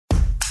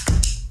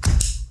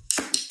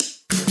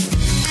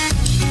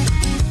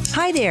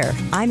Hi there,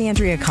 I'm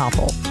Andrea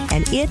Koppel,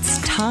 and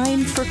it's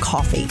time for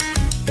coffee,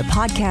 the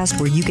podcast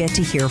where you get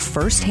to hear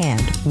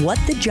firsthand what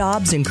the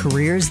jobs and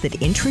careers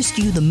that interest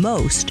you the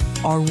most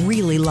are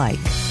really like.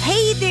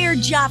 Hey there,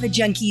 Java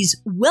junkies.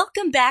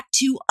 Welcome back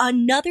to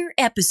another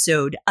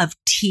episode of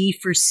T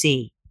for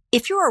C.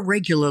 If you're a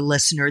regular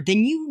listener,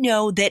 then you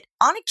know that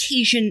on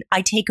occasion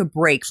I take a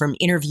break from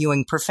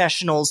interviewing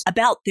professionals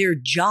about their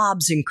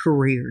jobs and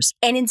careers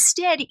and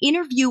instead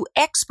interview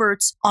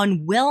experts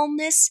on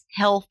wellness,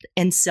 health,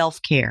 and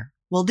self-care.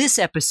 Well, this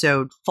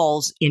episode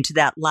falls into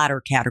that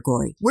latter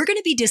category. We're going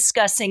to be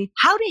discussing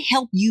how to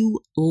help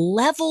you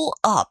level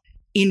up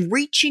in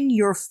reaching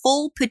your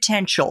full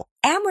potential.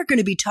 And we're going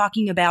to be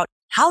talking about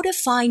how to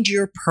find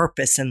your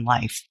purpose in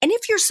life. And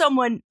if you're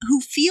someone who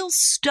feels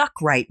stuck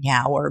right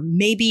now, or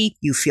maybe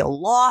you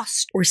feel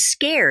lost or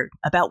scared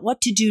about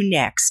what to do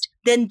next,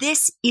 then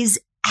this is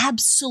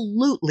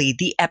absolutely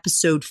the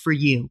episode for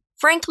you.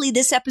 Frankly,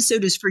 this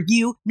episode is for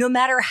you no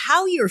matter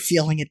how you're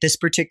feeling at this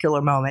particular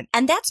moment.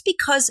 And that's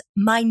because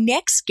my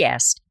next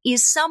guest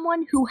is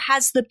someone who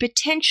has the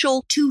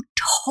potential to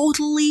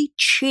totally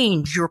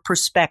change your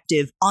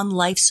perspective on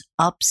life's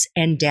ups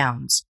and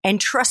downs.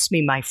 And trust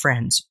me, my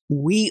friends,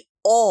 we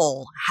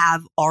all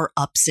have our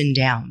ups and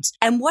downs.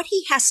 And what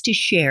he has to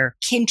share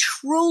can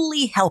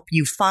truly help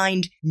you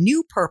find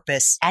new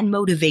purpose and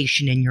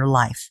motivation in your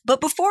life. But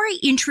before I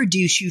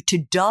introduce you to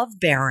Dov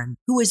Baron,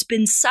 who has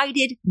been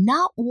cited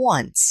not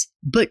once,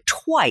 but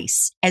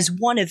twice as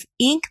one of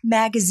Inc.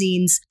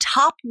 magazine's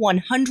top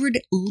 100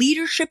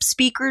 leadership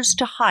speakers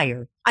to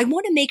hire, I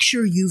want to make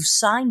sure you've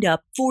signed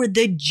up for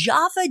the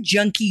Java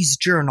Junkies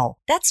Journal.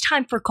 That's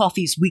Time for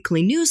Coffee's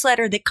weekly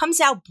newsletter that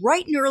comes out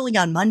bright and early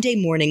on Monday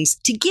mornings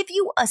to give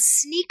you a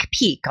sneak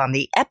peek on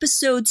the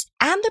episodes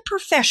and the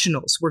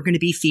professionals we're going to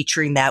be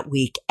featuring that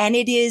week. And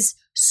it is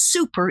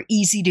super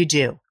easy to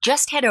do.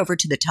 Just head over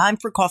to the Time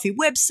for Coffee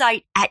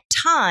website at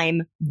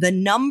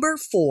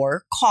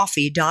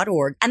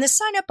time4coffee.org, and the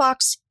sign-up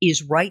box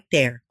is right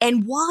there.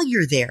 And while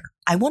you're there,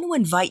 I want to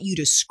invite you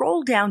to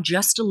scroll down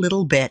just a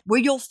little bit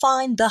where you'll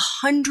find the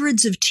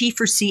hundreds of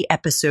T4C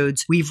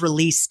episodes we've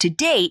released to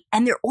date,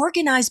 and they're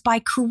organized by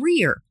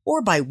career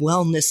or by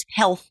wellness,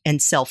 health,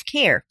 and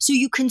self-care. So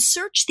you can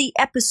search the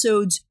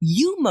episodes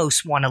you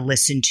most want to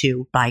listen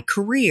to by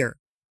career.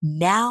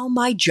 Now,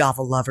 my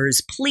Java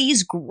lovers,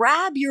 please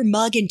grab your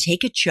mug and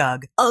take a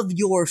chug of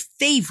your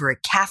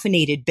favorite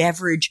caffeinated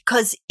beverage,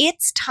 because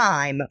it's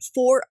time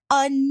for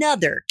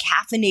another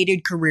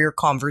caffeinated career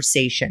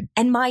conversation.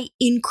 And my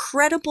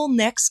incredible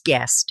next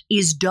guest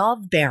is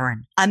Dov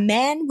Baron, a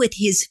man with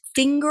his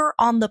finger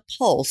on the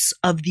pulse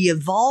of the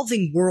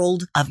evolving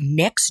world of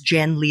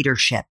next-gen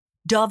leadership.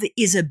 Dov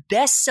is a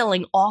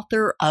best-selling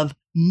author of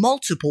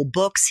multiple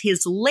books,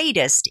 his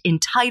latest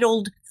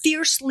entitled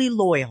Fiercely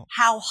Loyal: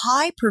 How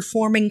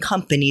High-Performing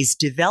Companies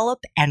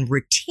Develop and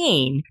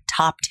Retain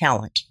Top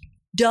Talent.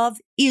 Dov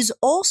is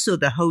also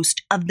the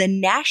host of the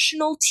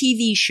national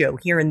TV show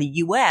here in the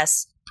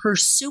U.S.,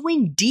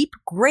 Pursuing Deep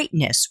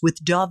Greatness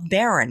with Dov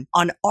Baron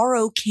on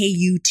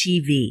ROKU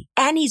TV.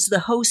 And he's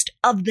the host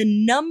of the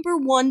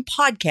 #1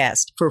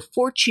 podcast for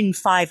Fortune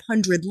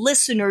 500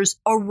 listeners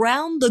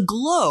around the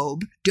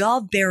globe,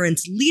 Dov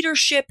Baron's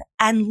Leadership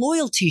and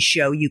Loyalty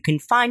Show. You can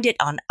find it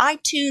on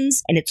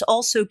iTunes, and it's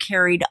also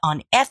carried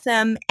on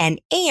FM and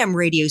AM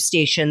radio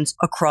stations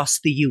across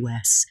the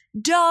U.S.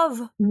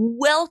 Dov,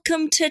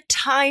 welcome to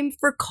Time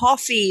for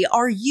Coffee.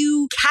 Are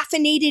you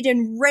caffeinated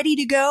and ready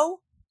to go?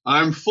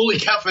 I'm fully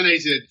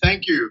caffeinated.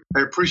 Thank you.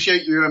 I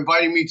appreciate you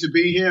inviting me to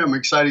be here. I'm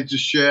excited to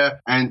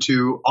share and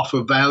to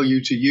offer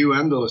value to you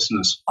and the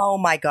listeners. Oh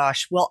my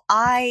gosh. Well,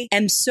 I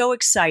am so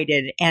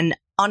excited, and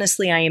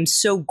honestly, I am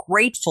so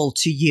grateful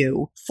to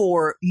you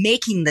for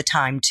making the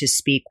time to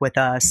speak with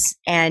us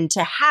and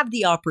to have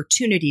the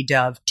opportunity,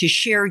 Dov, to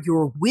share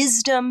your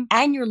wisdom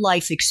and your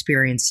life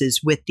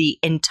experiences with the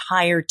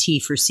entire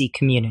T4C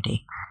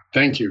community.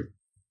 Thank you.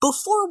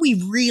 Before we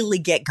really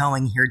get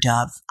going here,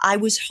 Dov, I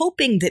was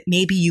hoping that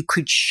maybe you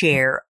could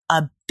share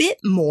a bit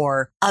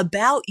more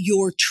about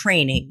your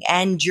training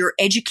and your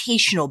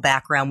educational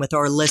background with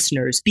our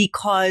listeners,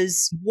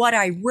 because what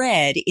I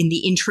read in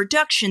the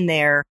introduction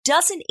there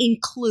doesn't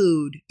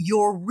include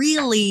your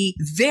really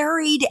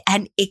varied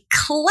and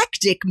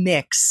eclectic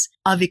mix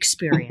of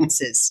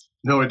experiences.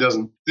 No, it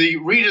doesn't. The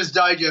Reader's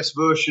Digest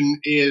version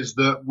is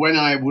that when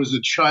I was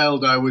a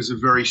child, I was a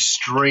very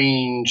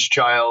strange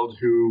child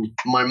who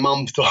my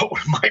mum thought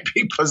might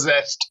be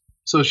possessed.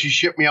 So she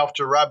shipped me off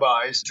to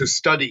rabbis to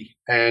study,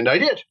 and I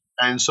did.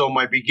 And so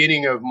my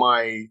beginning of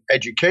my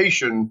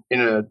education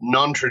in a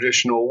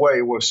non-traditional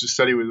way was to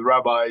study with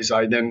rabbis.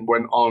 I then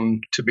went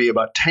on to be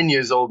about 10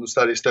 years old and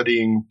started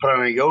studying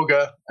prana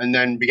yoga, and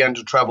then began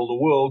to travel the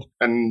world.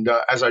 And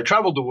as I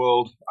traveled the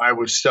world, I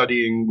was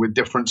studying with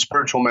different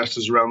spiritual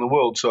masters around the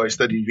world. So I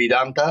studied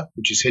Vedanta,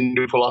 which is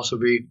Hindu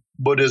philosophy,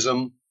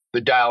 Buddhism, the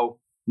Tao,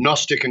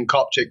 Gnostic and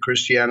Coptic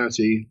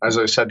Christianity, as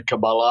I said,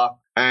 Kabbalah,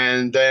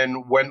 And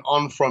then went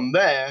on from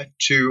there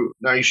to,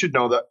 now you should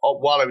know that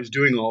while I was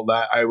doing all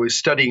that, I was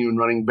studying and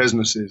running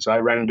businesses. I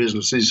ran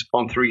businesses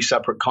on 3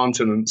 separate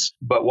continents.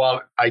 But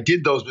while I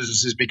did those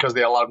businesses because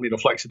they allowed me the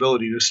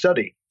flexibility to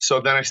study.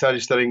 So then I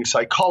started studying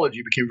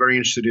psychology, became very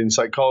interested in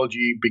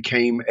psychology,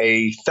 became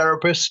a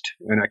therapist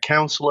and a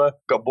counselor,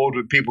 got bored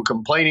with people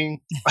complaining,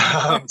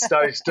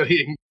 started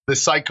studying the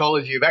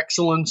psychology of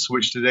excellence,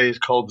 which today is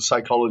called the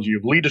psychology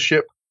of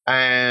leadership.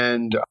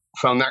 And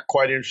found that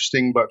quite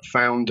interesting, but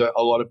found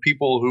a lot of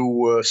people who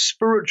were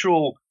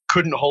spiritual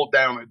couldn't hold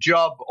down a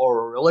job or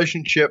a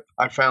relationship.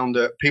 I found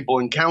that people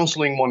in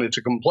counseling wanted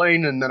to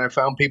complain, and then I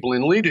found people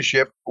in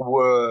leadership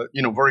were,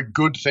 very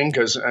good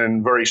thinkers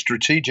and very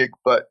strategic,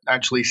 but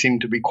actually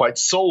seemed to be quite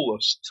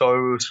soulless. So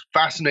I was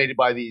fascinated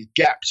by these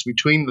gaps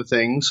between the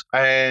things,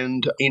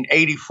 and in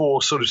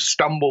 84 sort of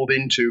stumbled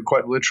into,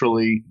 quite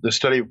literally, the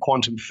study of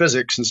quantum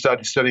physics and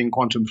started studying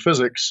quantum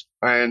physics.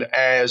 And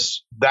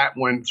as that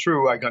went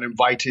through, I got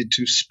invited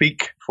to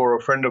speak for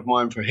a friend of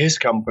mine for his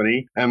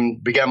company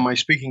and began my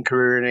speaking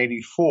career in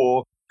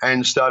 84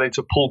 and started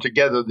to pull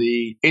together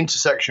the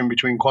intersection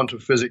between quantum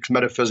physics,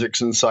 metaphysics,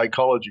 and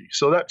psychology.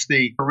 So that's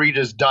the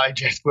Reader's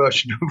Digest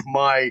version of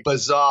my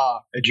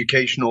bizarre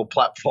educational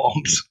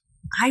platforms.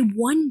 I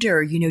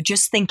wonder,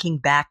 just thinking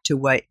back to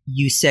what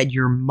you said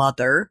your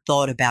mother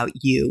thought about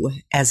you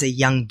as a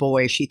young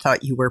boy, she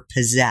thought you were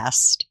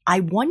possessed. I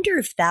wonder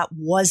if that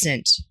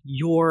wasn't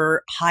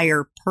your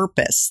higher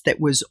purpose that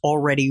was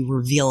already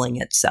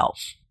revealing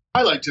itself.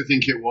 I like to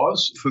think it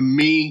was. For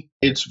me,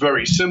 it's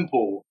very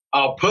simple.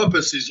 Our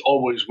purpose is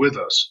always with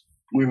us.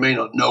 We may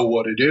not know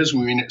what it is.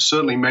 It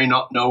certainly may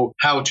not know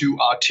how to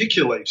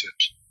articulate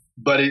it,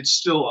 but it's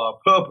still our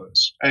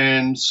purpose.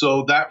 And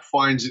so that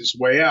finds its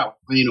way out,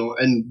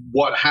 and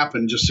what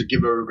happened, just to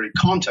give everybody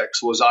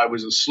context, was I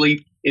was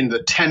asleep in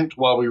the tent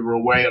while we were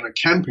away on a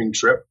camping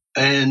trip.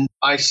 And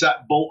I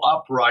sat bolt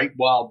upright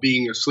while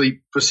being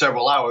asleep for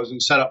several hours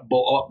and sat up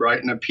bolt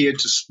upright and appeared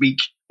to speak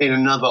in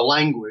another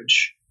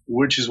language,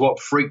 which is what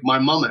freaked my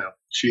mum out.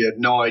 She had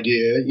no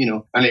idea,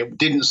 and it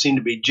didn't seem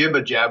to be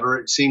jibber jabber.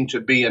 It seemed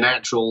to be an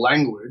actual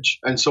language.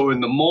 And so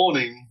in the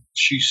morning,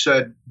 she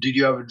said, "Did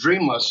you have a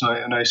dream last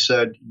night?" And I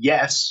said,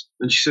 "Yes."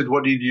 And she said,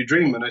 "What did you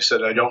dream?" And I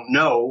said, "I don't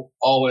know.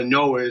 All I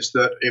know is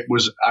that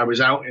I was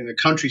out in the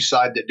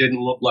countryside that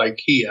didn't look like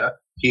here.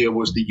 Here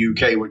was the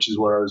UK, which is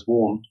where I was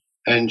born."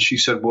 And she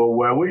said, "Well,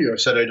 where were you?" I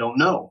said, "I don't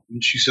know."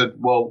 And she said,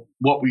 "Well,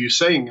 what were you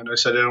saying?" And I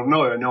said, "I don't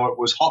know. I know it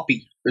was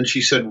Hoppy." And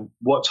she said,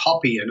 "What's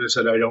Hoppy?" And I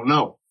said, "I don't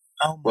know."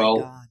 Oh my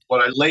God.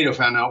 What I later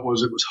found out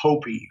was it was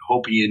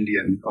Hopi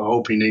Indian, or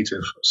Hopi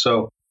Native.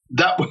 So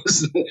that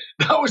was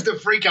the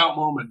freak out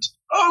moment.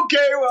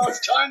 Okay, well,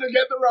 it's time to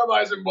get the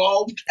rabbis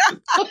involved.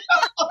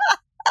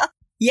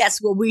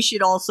 Yes, well, we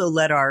should also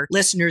let our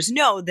listeners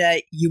know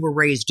that you were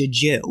raised a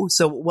Jew.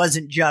 So it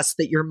wasn't just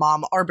that your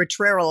mom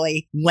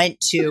arbitrarily went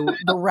to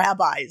the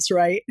rabbis,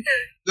 right?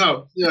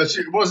 No, yes,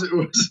 it wasn't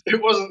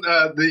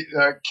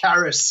the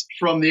Karis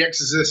from The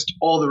Exorcist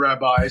or the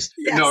rabbis.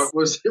 Yes. No,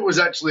 it was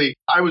actually,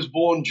 I was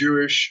born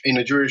Jewish in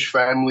a Jewish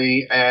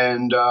family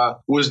and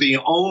was the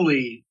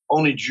only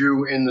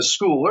Jew in the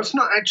school. That's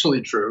not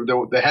actually true.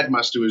 The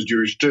headmaster was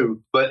Jewish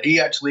too, but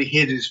he actually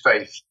hid his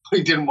faith.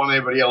 He didn't want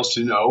anybody else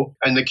to know.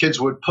 And the kids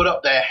would put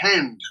up their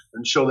hand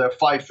and show their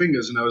 5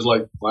 fingers. And I was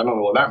like, well, I don't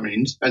know what that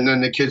means. And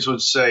then the kids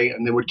would say,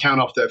 and they would count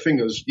off their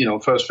fingers,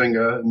 first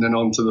finger and then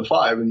on to the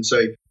 5 and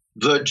say,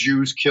 "The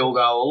Jews killed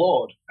our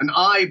Lord." And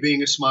I,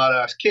 being a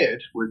smart-ass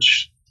kid,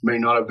 which may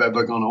not have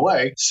ever gone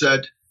away,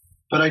 said,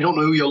 "But I don't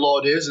know who your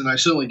Lord is, and I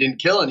certainly didn't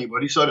kill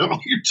anybody, so I don't know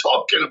what you're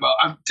talking about.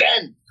 I'm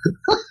 10.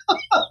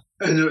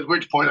 And at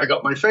which point I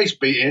got my face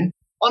beaten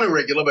on a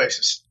regular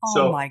basis.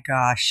 Oh my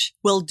gosh.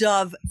 Well,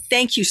 Dove,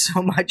 thank you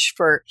so much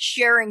for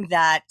sharing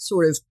that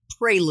sort of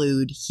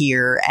prelude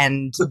here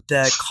and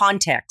the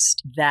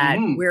context that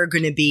we're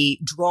going to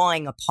be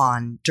drawing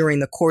upon during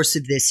the course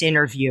of this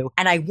interview.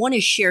 And I want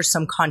to share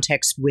some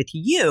context with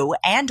you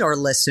and our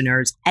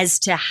listeners as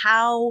to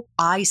how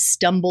I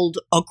stumbled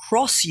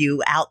across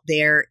you out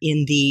there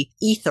in the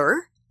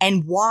ether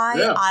and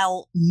why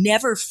I'll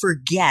never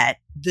forget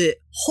the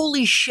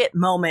holy shit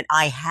moment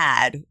I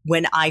had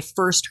when I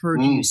first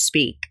heard you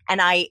speak. And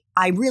I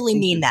really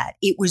mean that.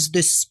 It was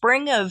the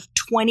spring of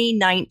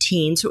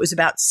 2019, so it was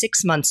about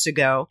 6 months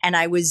ago. And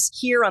I was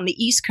here on the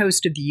East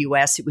Coast of the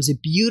US. It was a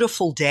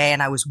beautiful day,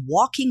 and I was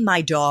walking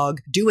my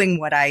dog, doing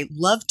what I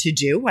love to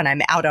do when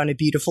I'm out on a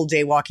beautiful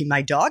day walking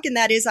my dog, and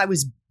that is I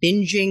was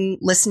binging,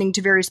 listening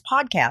to various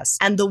podcasts.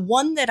 And the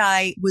one that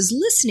I was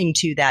listening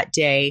to that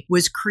day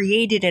was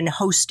created and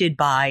hosted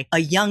by a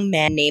young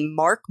man named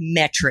Mark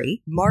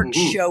Metry. Mark's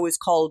show is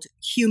called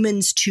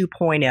Humans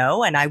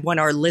 2.0, and I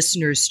want our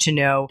listeners to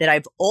know that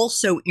I've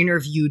also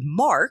interviewed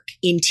Mark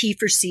in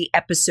T4C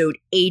episode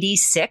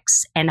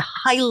 86 and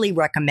highly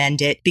recommend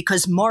it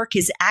because Mark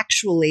is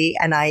actually,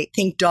 and I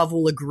think Dove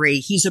will agree,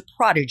 he's a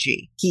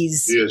prodigy.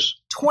 He's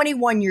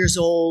 21 years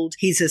old.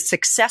 He's a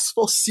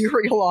successful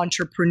serial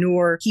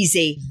entrepreneur. He's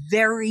a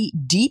very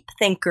deep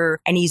thinker,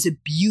 and he's a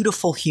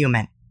beautiful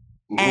human.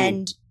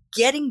 And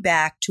getting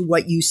back to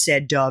what you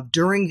said, Dove,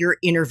 during your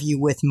interview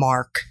with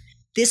Mark,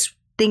 this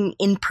thing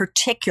in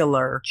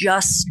particular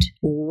just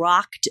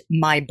rocked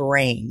my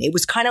brain. It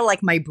was kind of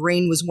like my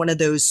brain was one of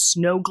those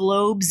snow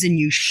globes and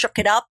you shook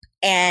it up.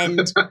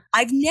 And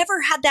I've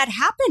never had that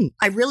happen.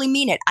 I really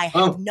mean it. I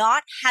have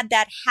not had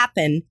that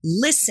happen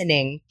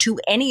listening to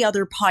any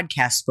other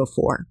podcast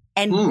before.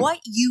 And what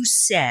you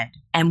said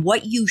and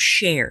what you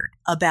shared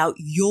about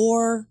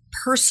your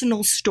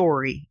personal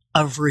story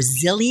of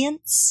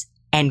resilience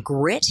and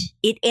grit,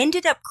 it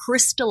ended up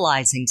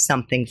crystallizing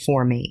something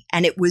for me.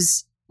 And it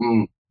was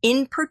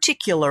in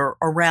particular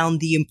around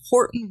the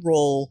important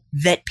role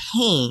that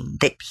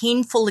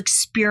painful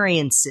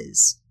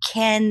experiences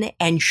can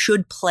and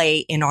should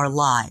play in our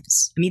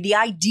lives. I mean, the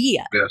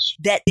idea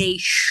that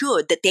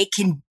they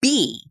can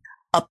be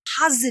a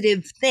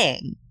positive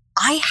thing,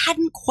 I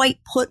hadn't quite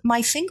put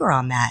my finger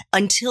on that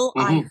until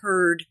I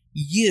heard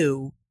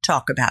you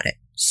talk about it.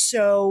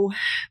 So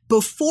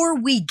before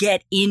we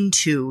get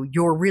into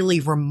your really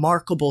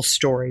remarkable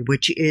story,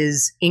 which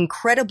is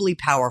incredibly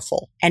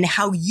powerful, and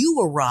how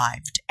you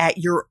arrived at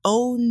your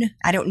own,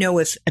 I don't know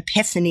if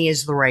epiphany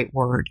is the right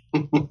word,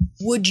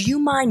 would you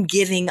mind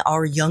giving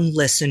our young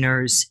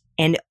listeners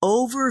an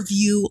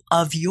overview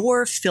of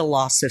your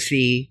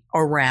philosophy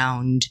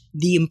around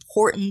the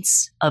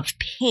importance of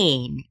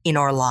pain in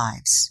our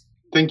lives?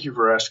 Thank you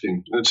for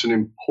asking. It's a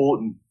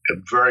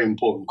very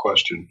important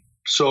question.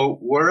 So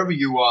wherever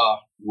you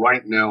are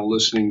right now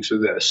listening to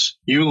this,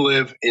 you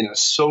live in a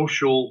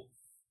social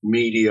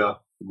media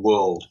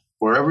world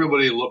where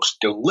everybody looks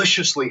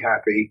deliciously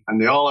happy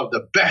and they all have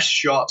the best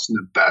shots and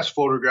the best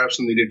photographs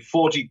and they did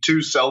 42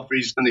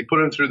 selfies and they put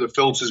them through the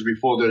filters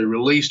before they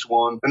released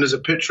one. And there's a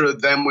picture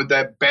of them with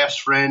their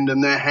best friend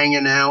and they're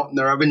hanging out and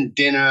they're having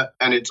dinner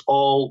and it's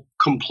all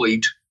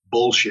complete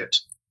bullshit.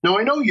 Now,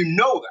 I know you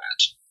know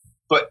that,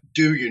 but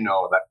do you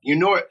know that? You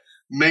know it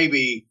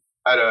maybe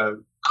at a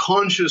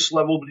conscious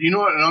level, but you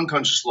know at an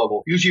unconscious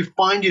level, because you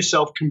find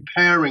yourself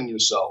comparing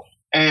yourself.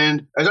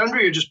 And as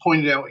Andrea just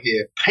pointed out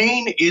here,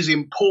 pain is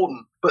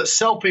important, but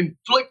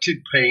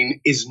self-inflicted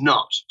pain is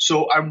not.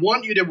 So I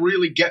want you to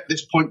really get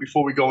this point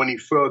before we go any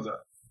further.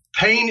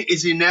 Pain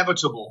is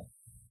inevitable.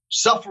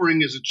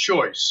 Suffering is a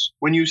choice.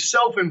 When you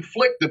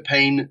self-inflict the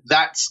pain,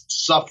 that's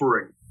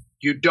suffering.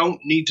 You don't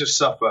need to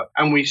suffer.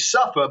 And we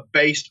suffer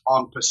based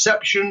on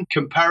perception,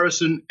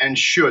 comparison, and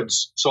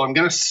shoulds. So I'm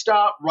going to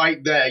start right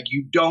there.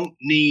 You don't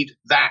need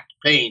that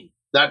pain.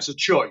 That's a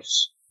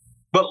choice.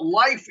 But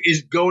life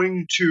is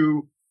going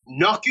to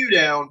knock you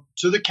down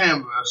to the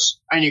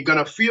canvas, and you're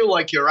going to feel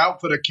like you're out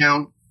for the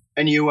count,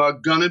 and you are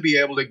going to be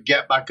able to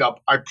get back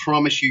up. I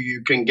promise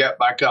you can get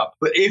back up.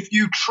 But if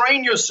you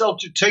train yourself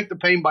to take the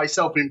pain by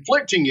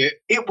self-inflicting it,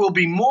 it will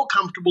be more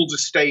comfortable to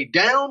stay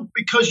down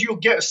because you'll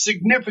get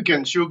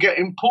significance, you'll get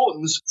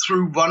importance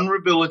through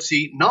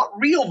vulnerability, not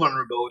real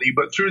vulnerability,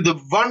 but through the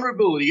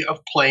vulnerability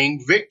of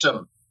playing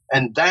victim.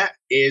 And that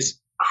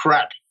is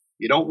crap.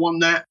 You don't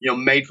want that. You're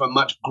made for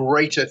much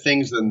greater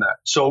things than that.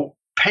 So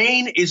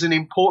pain is an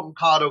important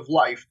part of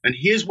life. And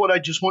here's what I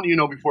just want you to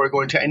know before I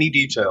go into any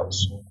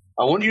details.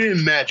 I want you to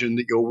imagine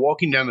that you're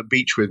walking down the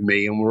beach with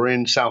me and we're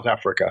in South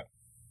Africa.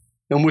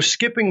 And we're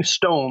skipping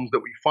stones that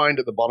we find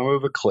at the bottom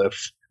of a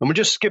cliff. And we're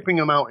just skipping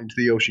them out into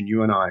the ocean,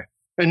 you and I.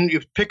 And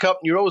you pick up,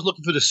 and you're always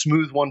looking for the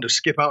smooth one to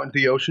skip out into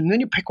the ocean. And then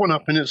you pick one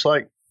up and it's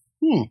like,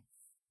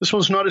 this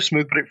one's not as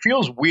smooth, but it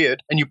feels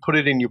weird. And you put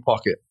it in your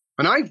pocket.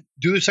 And I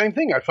do the same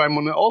thing. I find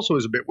one that also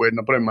is a bit weird and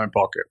I put it in my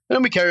pocket. And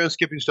then we carry on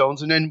skipping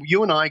stones. And then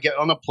you and I get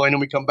on a plane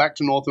and we come back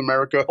to North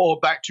America or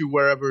back to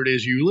wherever it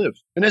is you live.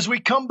 And as we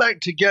come back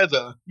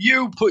together,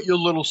 you put your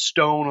little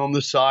stone on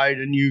the side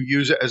and you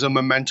use it as a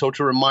memento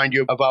to remind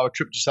you of our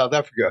trip to South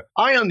Africa.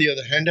 I, on the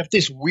other hand, have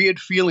this weird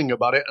feeling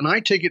about it. And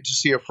I take it to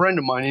see a friend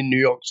of mine in New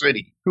York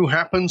City who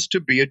happens to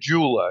be a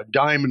jeweler, a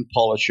diamond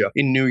polisher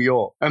in New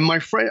York. And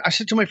I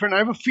said to my friend, I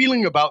have a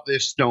feeling about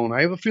this stone.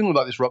 I have a feeling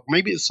about this rock.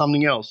 Maybe it's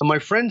something else. And my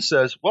friend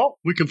says, well,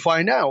 we can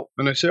find out.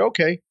 And I said,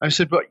 okay. I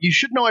said, but you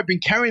should know I've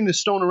been carrying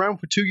this stone around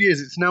for 2 years.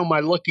 It's now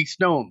my lucky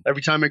stone.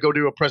 Every time I go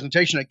do a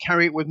presentation, I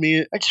carry it with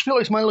me. I just feel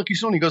like it's my lucky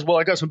stone. He goes, well,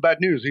 I got some bad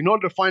news. In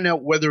order to find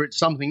out whether it's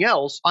something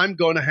else, I'm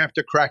going to have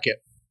to crack it.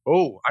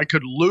 Oh, I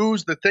could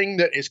lose the thing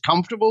that is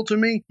comfortable to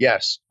me?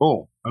 Yes.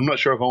 Oh, I'm not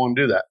sure if I want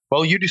to do that.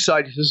 Well, you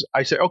decide.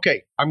 I say,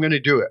 okay, I'm going to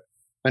do it.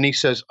 And he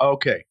says,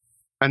 okay.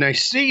 And I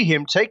see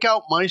him take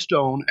out my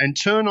stone and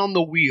turn on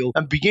the wheel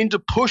and begin to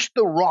push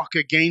the rock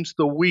against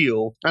the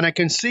wheel. And I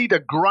can see the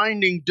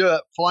grinding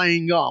dirt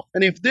flying off.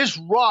 And if this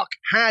rock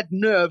had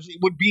nerves, it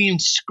would be in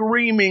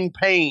screaming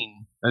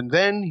pain. And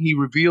then he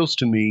reveals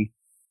to me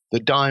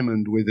the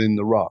diamond within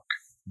the rock.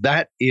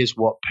 That is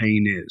what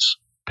pain is.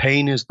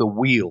 Pain is the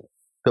wheel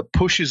that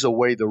pushes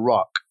away the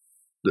rock,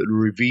 that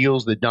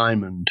reveals the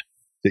diamond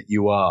that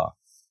you are.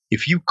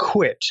 If you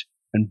quit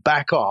and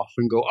back off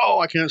and go, oh,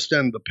 I can't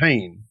stand the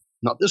pain,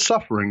 not the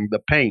suffering, the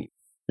pain,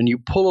 and you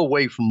pull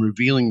away from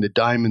revealing the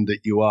diamond that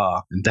you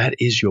are, and that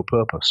is your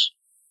purpose.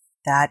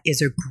 That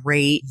is a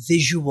great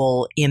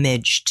visual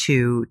image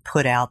to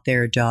put out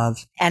there,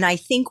 Dove. And I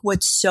think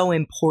what's so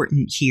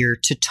important here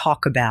to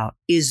talk about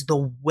is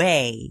the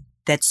way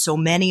that so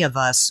many of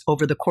us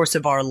over the course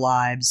of our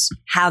lives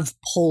have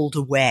pulled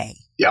away.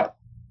 Yep.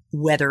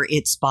 Whether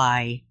it's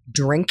by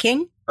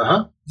drinking,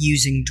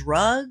 using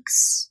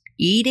drugs,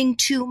 eating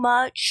too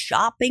much,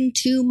 shopping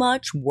too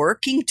much,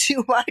 working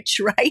too much,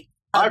 right?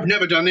 I've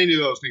never done any of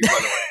those things, by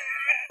the way.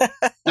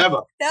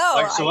 Never.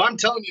 No. I'm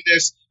telling you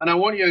this, and I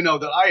want you to know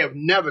that I have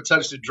never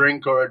touched a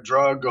drink or a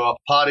drug or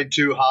partied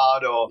too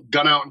hard or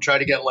gone out and tried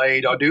to get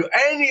laid or do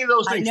any of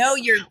those things.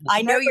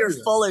 I know you're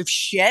full of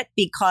shit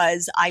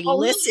because I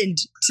listened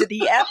to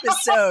the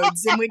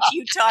episodes in which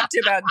you talked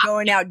about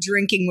going out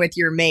drinking with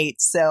your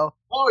mates. So.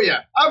 Oh,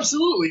 yeah,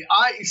 absolutely.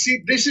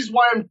 This is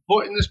why I'm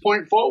putting this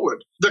point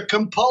forward. The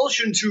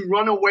compulsion to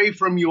run away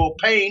from your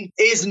pain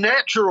is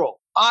natural.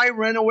 I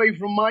ran away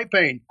from my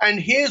pain. And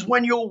here's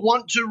when you'll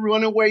want to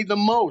run away the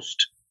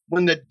most,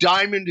 when the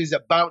diamond is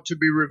about to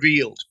be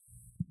revealed.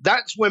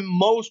 That's when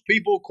most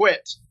people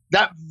quit.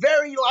 That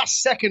very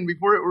last second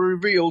before it was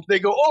revealed, they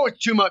go, oh, it's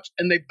too much,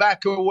 and they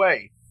back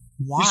away.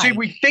 Why? You see,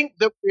 we think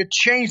that we're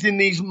changed in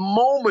these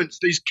moments,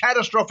 these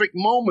catastrophic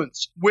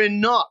moments. We're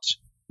not.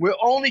 We're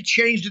only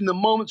changed in the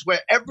moments where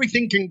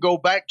everything can go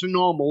back to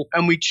normal,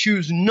 and we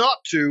choose not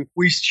to.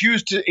 We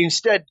choose to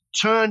instead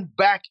turn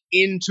back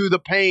into the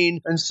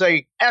pain and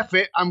say, F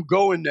it, I'm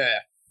going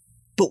there.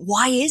 But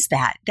why is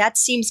that? That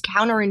seems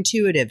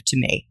counterintuitive to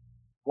me.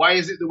 Why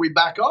is it that we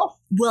back off?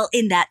 Well,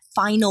 in that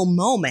final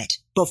moment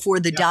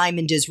before the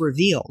diamond is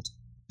revealed.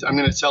 I'm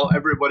going to tell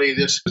everybody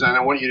this, and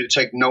I want you to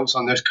take notes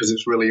on this because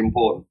it's really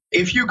important.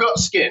 If you got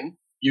skin,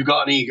 you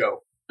got an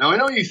ego. Now, I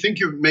know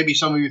maybe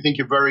some of you think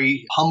you're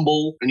very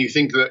humble and you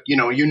think that, you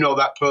know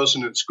that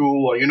person at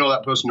school or you know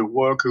that person at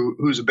work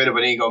who's a bit of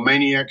an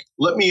egomaniac.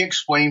 Let me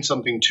explain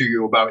something to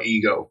you about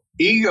ego.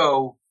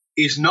 Ego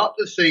is not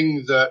the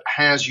thing that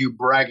has you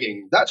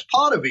bragging. That's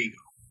part of ego.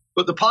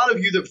 But the part of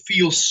you that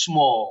feels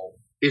small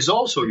is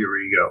also your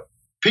ego.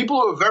 People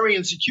who are very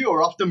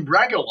insecure often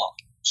brag a lot.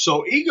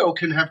 So ego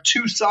can have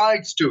two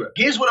sides to it.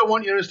 Here's what I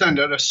want you to understand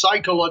at a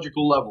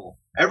psychological level.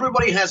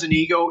 Everybody has an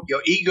ego.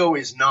 Your ego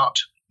is not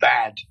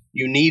bad.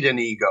 You need an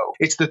ego.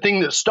 It's the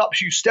thing that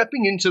stops you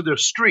stepping into the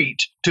street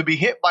to be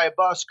hit by a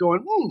bus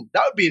going,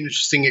 that would be an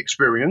interesting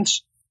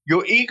experience.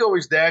 Your ego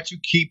is there to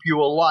keep you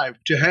alive,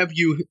 to have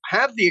you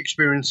have the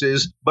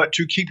experiences, but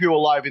to keep you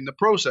alive in the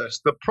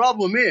process. The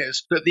problem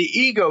is that the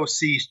ego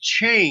sees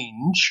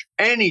change,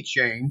 any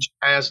change,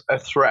 as a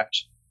threat.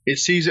 It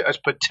sees it as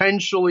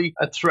potentially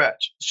a threat.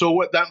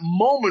 So at that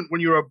moment when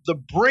you're at the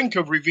brink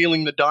of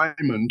revealing the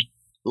diamond,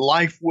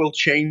 life will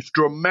change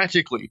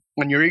dramatically.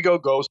 And your ego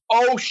goes,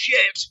 oh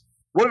shit,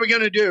 what are we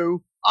going to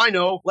do? I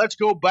know, let's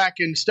go back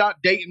and start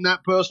dating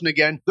that person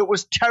again that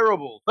was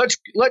terrible. Let's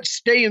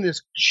stay in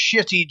this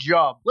shitty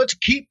job. Let's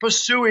keep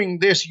pursuing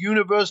this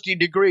university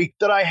degree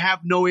that I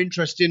have no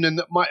interest in and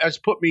that has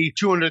put me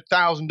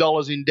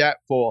 $200,000 in debt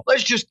for.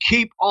 Let's just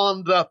keep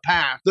on the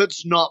path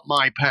that's not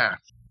my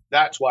path.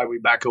 That's why we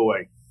back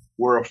away.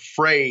 We're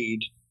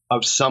afraid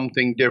of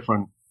something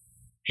different.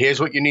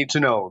 Here's what you need to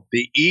know.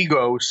 The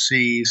ego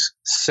sees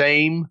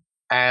same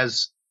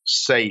as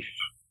safe.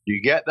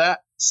 You get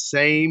that?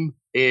 Same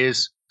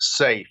is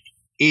safe,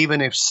 even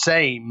if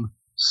same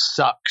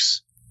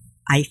sucks.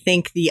 I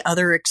think the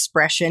other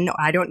expression,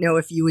 I don't know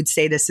if you would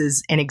say this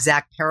is an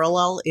exact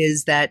parallel,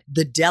 is that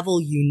the devil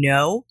you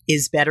know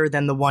is better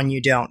than the one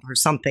you don't, or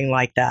something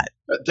like that.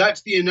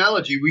 That's the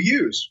analogy we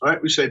use,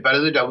 right? We say,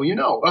 better the devil you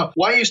know.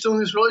 Why are you still in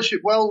this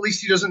relationship? Well, at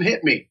least he doesn't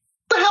hit me.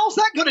 What the hell's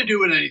that got to do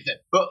with anything?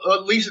 But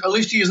at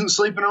least he isn't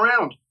sleeping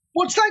around.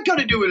 What's that got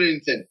to do with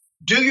anything?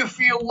 Do you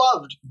feel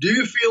loved? Do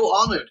you feel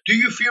honored? Do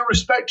you feel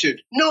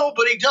respected? No,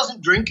 but he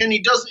doesn't drink and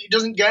he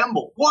doesn't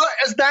gamble. What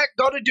has that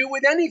got to do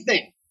with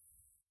anything?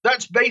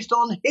 That's based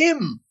on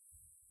him.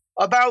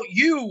 About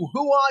you.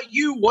 Who are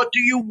you? What do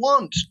you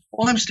want?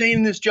 Well, I'm staying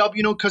in this job,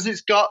 because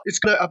it's got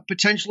a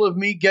potential of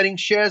me getting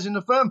shares in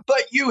the firm.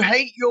 But you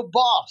hate your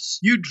boss.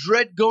 You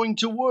dread going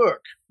to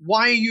work.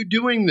 Why are you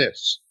doing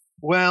this?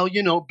 Well,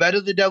 better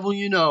the devil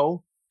you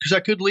know, because I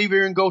could leave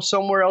here and go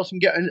somewhere else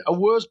and get a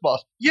worse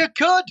boss. You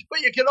could,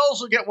 but you could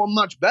also get one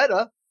much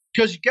better,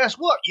 because guess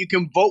what? You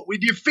can vote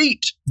with your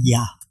feet.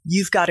 Yeah.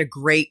 You've got a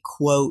great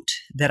quote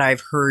that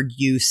I've heard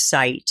you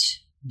cite,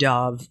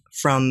 Dove,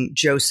 from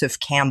Joseph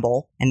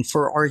Campbell. And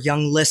for our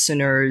young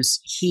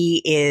listeners,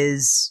 he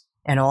is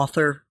an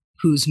author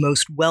whose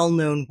most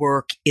well-known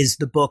work is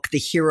the book, The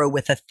Hero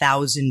with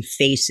 1,000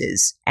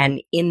 Faces.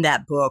 And in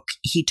that book,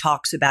 he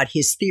talks about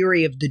his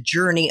theory of the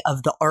journey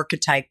of the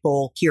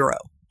archetypal hero.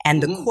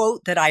 And the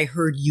quote that I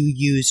heard you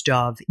use,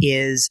 Dove,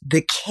 is,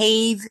 "The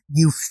cave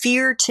you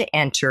fear to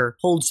enter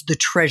holds the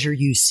treasure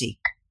you seek."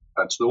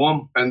 That's the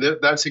one. And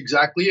that's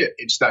exactly it.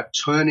 It's that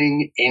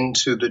turning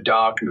into the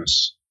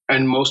darkness.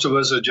 And most of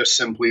us are just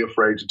simply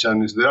afraid to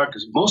turn into the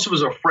darkness. Most of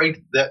us are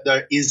afraid that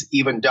there is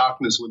even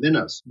darkness within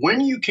us. When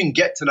you can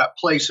get to that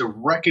place of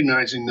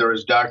recognizing there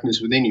is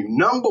darkness within you,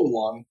 number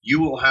one, you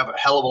will have a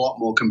hell of a lot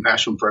more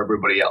compassion for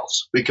everybody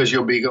else, because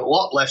you'll be a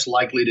lot less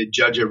likely to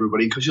judge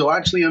everybody, because you'll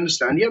actually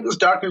understand, yeah, there's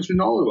darkness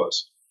within all of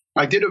us.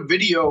 I did a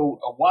video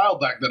a while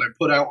back that I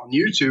put out on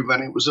YouTube,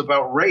 and it was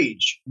about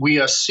rage. We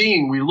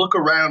look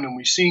around and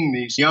we're seeing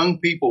these young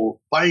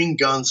people buying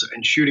guns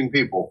and shooting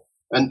people.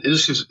 And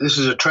this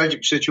is a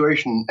tragic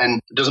situation,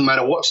 and it doesn't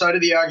matter what side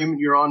of the argument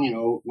you're on,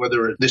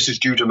 whether this is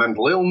due to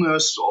mental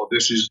illness or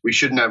we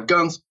shouldn't have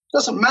guns, it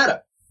doesn't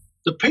matter.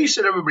 The piece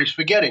that everybody's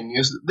forgetting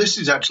is that this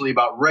is actually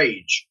about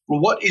rage. Well,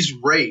 what is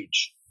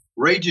rage?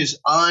 Rage is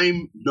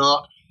I'm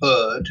not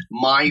heard,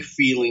 my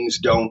feelings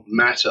don't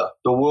matter.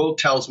 The world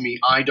tells me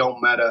I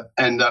don't matter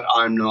and that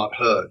I'm not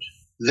heard.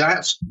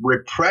 That's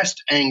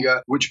repressed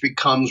anger, which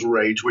becomes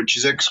rage, which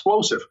is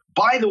explosive.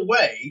 By the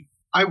way,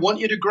 I want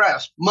you to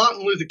grasp,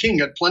 Martin Luther King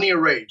had plenty of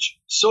rage.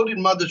 So did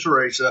Mother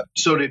Teresa.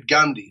 So did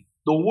Gandhi.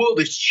 The world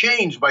is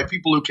changed by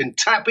people who can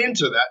tap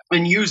into that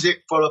and use it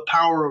for the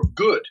power of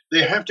good.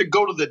 They have to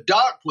go to the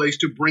dark place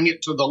to bring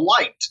it to the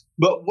light.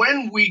 But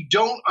when we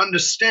don't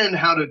understand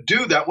how to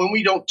do that, when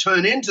we don't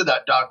turn into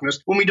that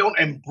darkness, when we don't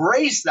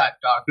embrace that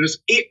darkness,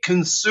 it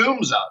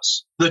consumes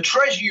us. The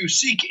treasure you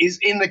seek is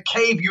in the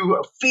cave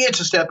you fear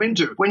to step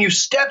into. When you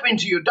step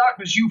into your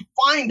darkness, you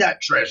find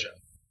that treasure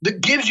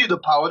that gives you the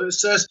power that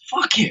says,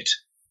 fuck it.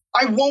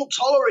 I won't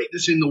tolerate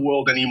this in the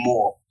world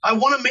anymore. I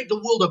want to make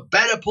the world a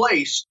better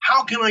place.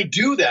 How can I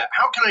do that?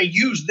 How can I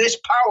use this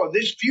power,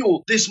 this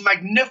fuel, this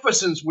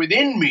magnificence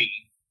within me,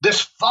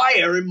 this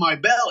fire in my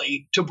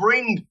belly to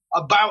bring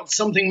about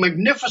something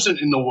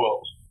magnificent in the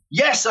world?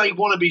 Yes, I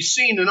want to be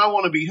seen and I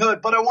want to be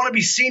heard, but I want to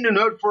be seen and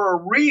heard for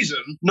a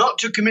reason, not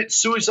to commit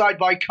suicide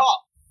by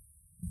cop.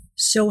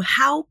 So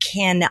how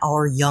can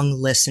our young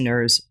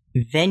listeners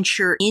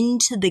venture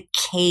into the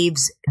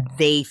caves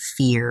they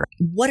fear?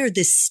 What are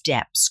the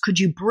steps? Could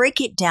you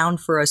break it down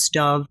for us,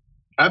 Dov?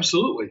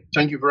 Absolutely.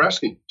 Thank you for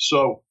asking.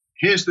 So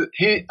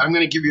I'm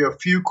going to give you a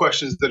few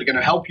questions that are going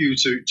to help you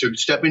to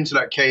step into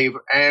that cave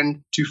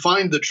and to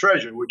find the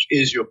treasure, which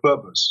is your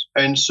purpose.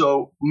 And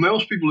so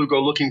most people who go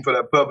looking for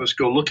that purpose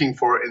go looking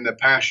for it in their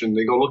passion.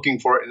 They go looking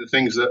for it in the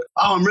things that,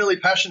 I'm really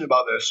passionate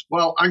about this.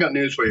 Well, I got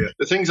news for you.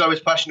 The things I was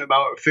passionate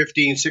about at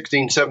 15,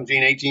 16,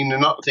 17, 18 are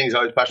not the things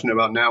I was passionate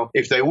about now.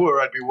 If they were,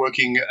 I'd be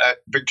working at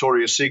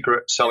Victoria's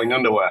Secret selling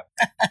underwear,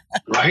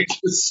 right?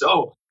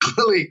 So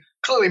clearly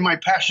my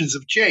passions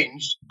have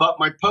changed, but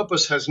my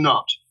purpose has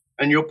not.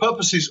 And your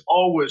purpose is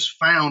always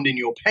found in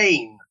your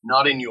pain,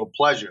 not in your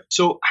pleasure.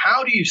 So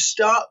how do you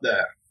start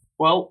there?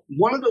 Well,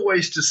 one of the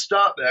ways to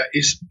start there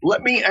is,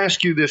 let me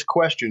ask you this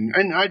question.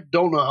 And I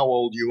don't know how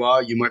old you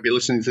are. You might be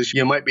listening to this.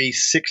 You might be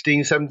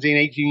 16, 17,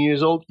 18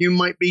 years old. You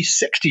might be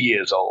 60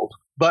 years old.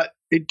 But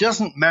it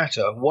doesn't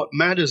matter. What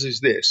matters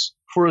is this.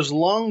 For as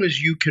long as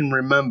you can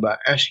remember,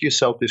 ask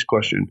yourself this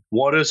question.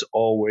 What has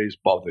always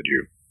bothered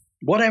you?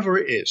 Whatever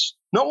it is.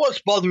 Not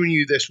what's bothering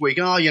you this week.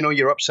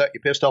 You're upset,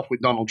 you're pissed off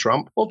with Donald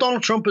Trump. Well,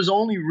 Donald Trump has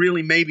only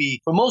really, maybe,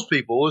 for most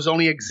people, has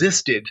only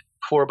existed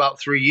for about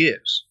 3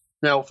 years.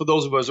 Now, for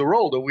those of us who are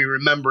older, we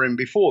remember him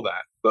before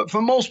that. But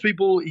for most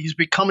people, he's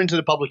become into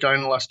the public eye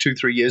in the last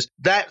 2-3 years.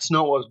 That's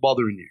not what's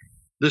bothering you.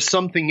 There's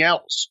something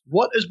else.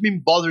 What has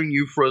been bothering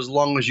you for as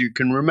long as you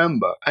can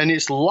remember? And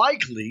it's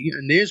likely,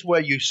 and here's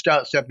where you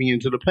start stepping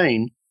into the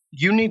pain,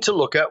 you need to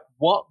look at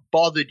what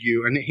bothered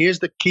you. And here's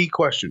the key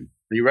question.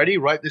 Are you ready?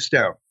 Write this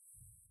down.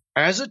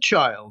 As a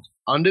child,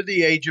 under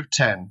the age of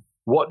 10,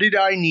 what did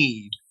I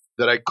need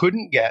that I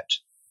couldn't get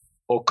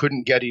or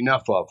couldn't get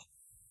enough of?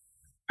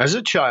 As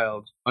a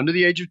child, under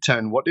the age of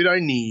 10, what did I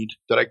need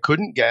that I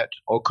couldn't get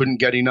or couldn't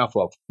get enough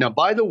of? Now,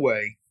 by the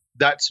way,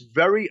 that's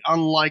very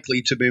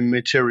unlikely to be a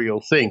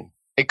material thing.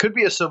 It could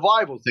be a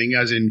survival thing,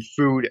 as in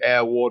food,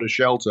 air, water,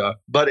 shelter,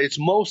 but it's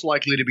most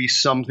likely to be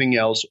something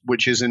else,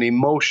 which is an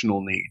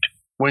emotional need.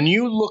 When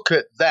you look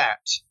at that,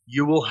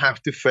 you will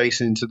have to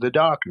face into the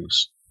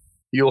darkness.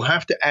 You'll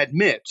have to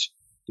admit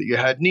that you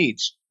had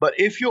needs. But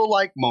if you're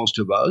like most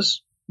of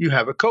us, you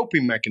have a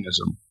coping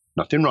mechanism.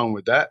 Nothing wrong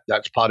with that.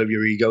 That's part of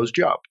your ego's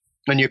job.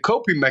 And your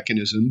coping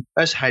mechanism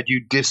has had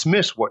you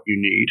dismiss what you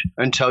need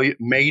until you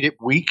made it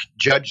weak,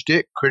 judged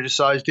it,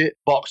 criticized it,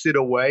 boxed it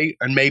away,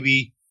 and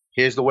maybe,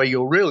 here's the way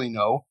you'll really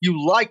know,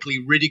 you likely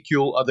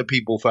ridicule other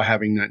people for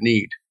having that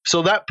need.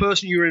 So that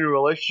person you're in a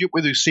relationship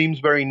with who seems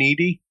very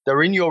needy,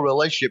 they're in your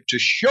relationship to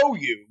show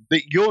you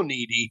that you're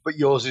needy, but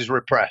yours is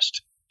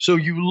repressed. So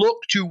you look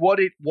to what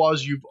it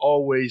was you've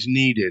always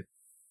needed.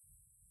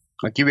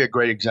 I'll give you a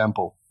great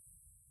example.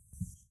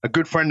 A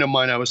good friend of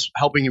mine, I was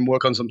helping him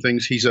work on some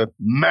things. He's a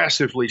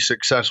massively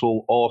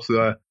successful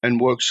author and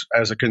works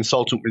as a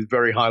consultant with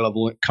very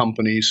high-level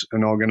companies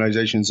and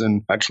organizations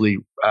and actually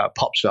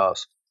pop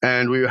stars.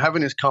 And we were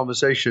having this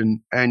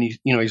conversation, and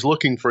he's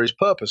looking for his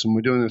purpose, and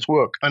we're doing this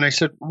work. And I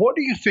said, what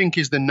do you think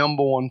is the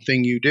number one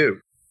thing you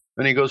do?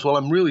 And he goes, well,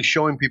 I'm really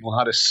showing people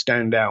how to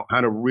stand out, how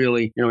to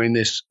really, in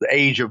this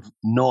age of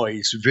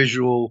noise,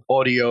 visual,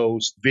 audio,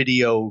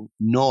 video,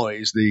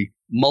 noise, the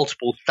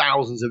multiple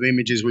thousands of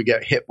images we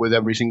get hit with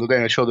every single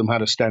day. I show them how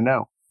to stand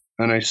out.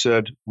 And I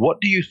said,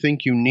 what do you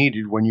think you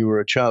needed when you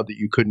were a child that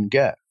you couldn't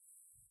get?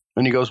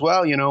 And he goes,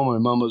 well, my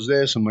mom was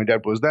this and my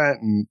dad was that.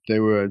 And they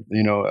were,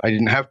 I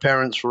didn't have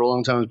parents for a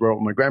long time. I was brought up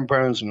with my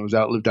grandparents and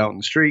I lived out in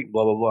the street,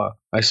 blah, blah, blah.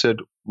 I said,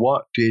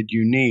 what did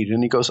you need?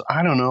 And he goes,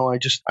 I don't know.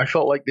 I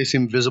felt like this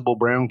invisible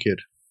brown kid.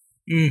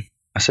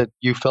 I said,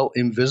 you felt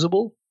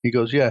invisible? He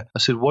goes, yeah. I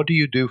said, what do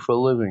you do for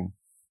a living?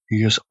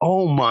 He goes,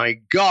 oh my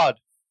God.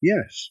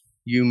 Yes.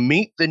 You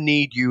meet the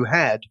need you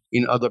had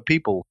in other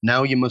people.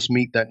 Now you must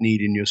meet that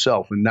need in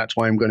yourself. And that's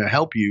why I'm going to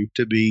help you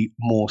to be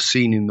more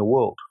seen in the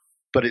world.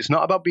 But it's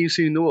not about being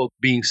seen in the world,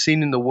 being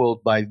seen in the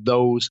world by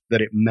those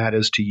that it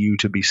matters to you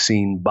to be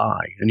seen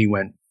by. And he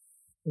went,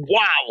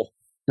 wow.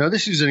 Now,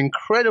 this is an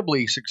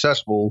incredibly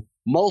successful,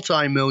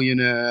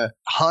 multi-millionaire,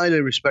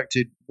 highly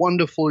respected,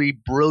 wonderfully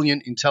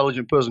brilliant,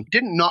 intelligent person. He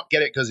didn't not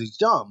get it because he's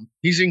dumb.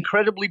 He's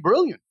incredibly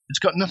brilliant. It's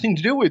got nothing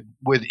to do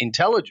with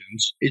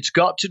intelligence. It's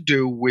got to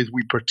do with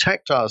we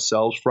protect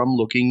ourselves from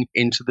looking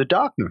into the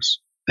darkness.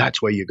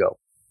 That's where you go.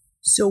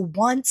 So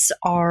once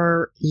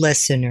our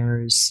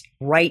listeners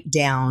write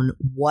down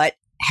what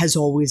has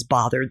always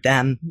bothered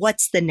them,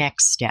 what's the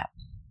next step?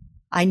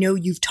 I know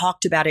you've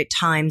talked about at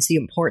times the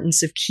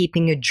importance of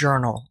keeping a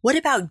journal. What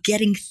about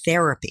getting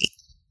therapy?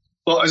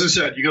 Well, as I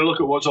said, you got to look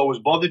at what's always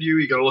bothered you.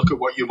 You got to look at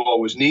what you've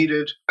always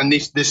needed. And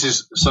this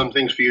is some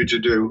things for you to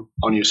do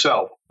on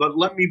yourself. But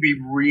let me be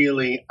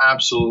really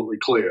absolutely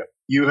clear.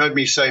 You heard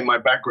me say my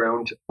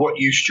background. What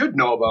you should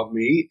know about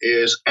me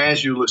is,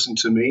 as you listen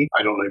to me,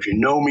 I don't know if you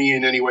know me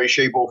in any way,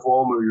 shape, or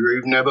form, or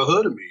you've never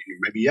heard of me.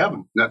 Maybe you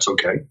haven't. That's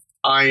okay.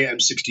 I am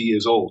 60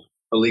 years old.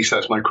 At least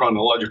that's my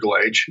chronological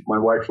age. My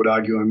wife would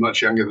argue I'm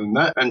much younger than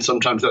that. And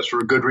sometimes that's for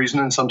a good reason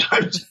and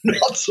sometimes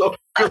not so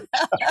good.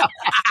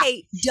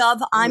 Hey,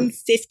 Dove, I'm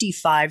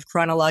 55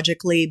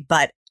 chronologically,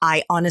 but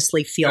I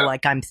honestly feel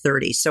like I'm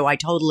 30. So I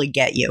totally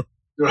get you.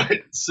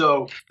 Right.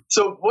 So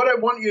what I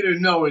want you to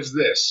know is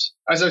this.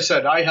 As I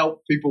said, I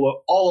help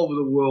people all over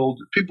the world,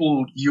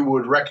 people you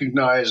would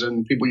recognize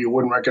and people you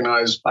wouldn't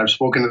recognize. I've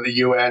spoken at the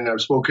UN.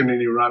 I've spoken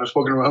in Iran. I've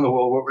spoken around the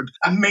world with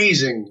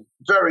amazing,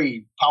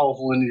 very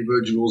powerful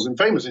individuals and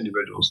famous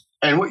individuals.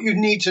 And what you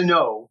need to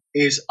know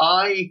is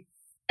I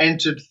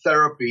entered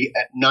therapy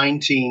at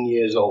 19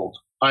 years old.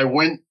 I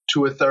went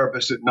to a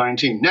therapist at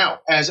 19. Now,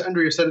 as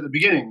Andrea said at the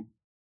beginning,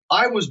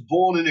 I was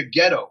born in a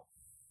ghetto.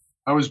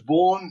 I was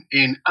born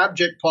in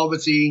abject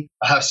poverty,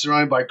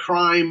 surrounded by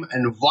crime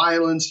and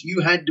violence.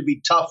 You had to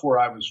be tough where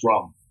I was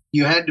from.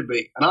 You had to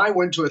be. And I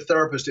went to a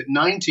therapist at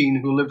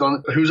 19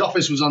 whose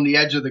office was on the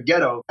edge of the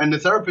ghetto. And the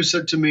therapist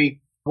said to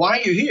me, why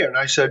are you here? And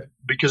I said,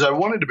 because I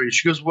wanted to be.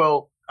 She goes,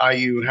 well, are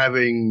you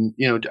having,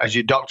 as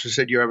your doctor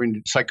said, you're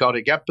having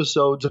psychotic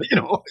episodes? Do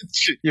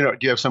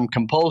you have some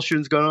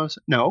compulsions going on? I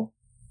said, no.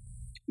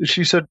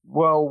 She said,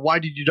 well, why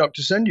did your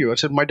doctor send you? I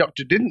said, my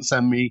doctor didn't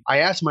send me. I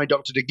asked my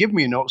doctor to give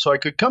me a note so I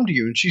could come to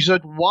you. And she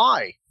said,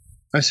 why?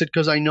 I said,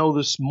 because I know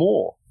this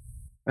more.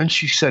 And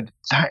she said,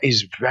 that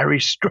is very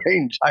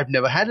strange. I've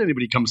never had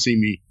anybody come see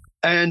me.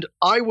 And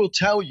I will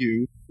tell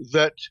you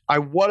that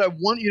what I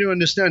want you to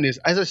understand is,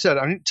 as I said,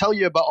 I didn't tell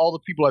you about all the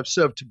people I've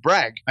served to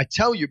brag. I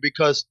tell you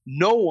because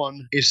no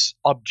one is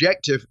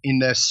objective in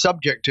their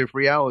subjective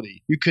reality.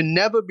 You can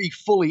never be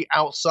fully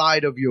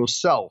outside of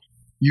yourself.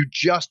 You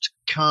just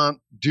can't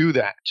do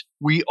that.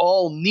 We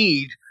all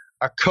need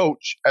a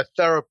coach, a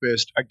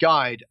therapist, a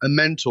guide, a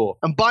mentor.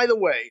 And by the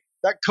way,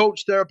 that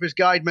coach, therapist,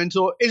 guide,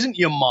 mentor isn't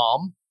your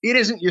mom. It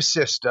isn't your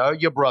sister,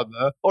 your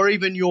brother, or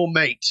even your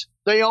mate.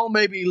 They all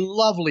may be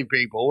lovely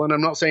people, and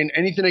I'm not saying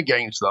anything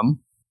against them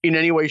in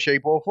any way,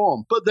 shape, or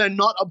form, but they're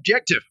not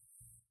objective.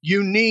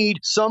 You need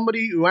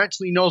somebody who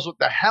actually knows what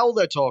the hell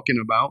they're talking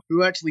about,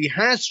 who actually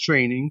has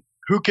training,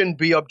 who can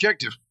be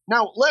objective.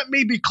 Now, let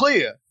me be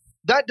clear.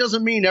 That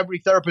doesn't mean every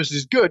therapist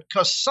is good,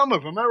 because some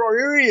of them are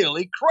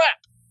really crap.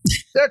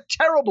 They're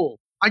terrible.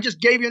 I just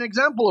gave you an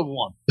example of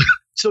one.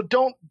 So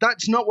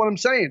that's not what I'm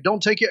saying.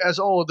 Don't take it as,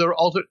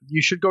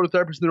 you should go to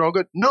therapists and they're all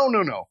good. No.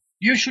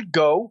 You should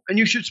go and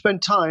you should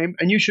spend time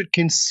and you should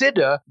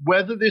consider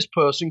whether this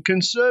person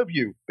can serve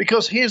you.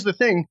 Because here's the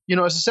thing, as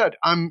I said,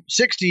 I'm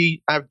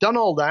 60, I've done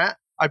all that.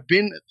 I've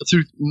been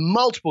through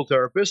multiple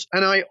therapists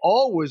and I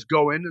always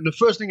go in and the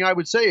first thing I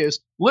would say is,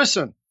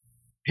 listen,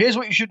 here's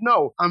what you should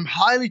know. I'm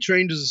highly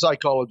trained as a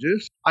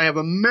psychologist. I have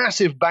a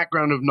massive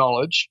background of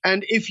knowledge.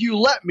 And if you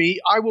let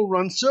me, I will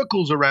run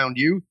circles around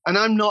you. And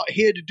I'm not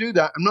here to do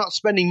that. I'm not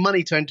spending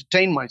money to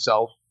entertain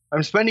myself.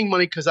 I'm spending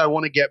money because I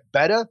want to get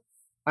better.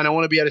 And I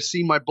want to be able to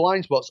see my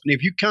blind spots. And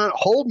if you can't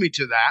hold me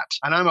to that,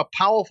 and I'm a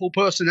powerful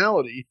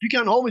personality, if you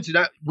can't hold me to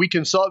that, we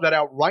can sort that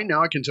out right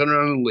now. I can turn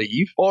around and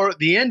leave. Or at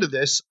the end of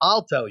this,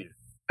 I'll tell you.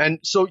 And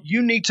so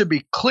you need to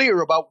be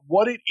clear about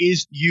what it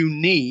is you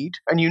need.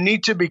 And you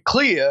need to be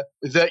clear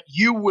that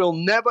you will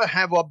never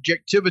have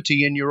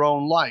objectivity in your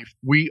own life.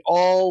 We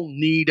all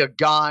need a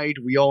guide.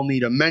 We all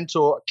need a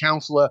mentor, a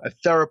counselor, a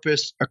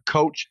therapist, a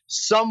coach,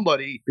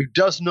 somebody who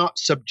does not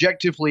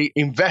subjectively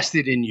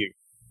invested in you.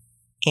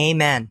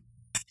 Amen.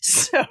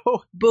 So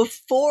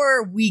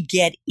before we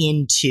get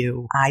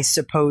into, I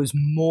suppose,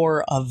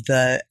 more of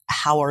the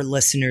how our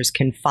listeners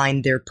can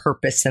find their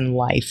purpose in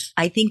life,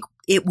 I think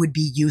it would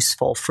be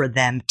useful for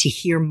them to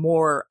hear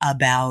more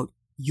about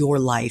your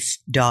life,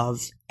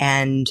 Dove.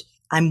 And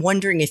I'm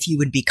wondering if you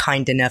would be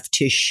kind enough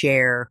to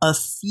share a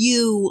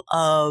few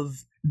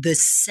of the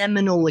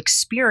seminal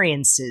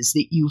experiences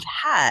that you've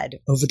had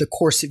over the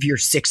course of your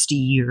 60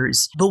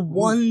 years, the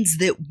ones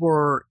that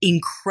were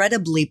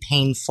incredibly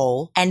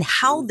painful, and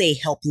how they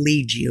helped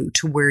lead you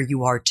to where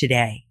you are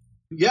today.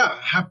 Yeah,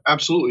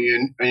 absolutely.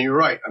 And you're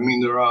right. I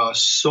mean, there are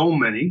so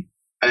many.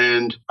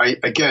 And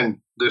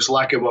again, this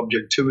lack of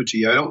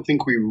objectivity, I don't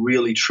think we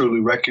really truly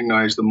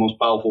recognize the most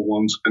powerful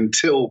ones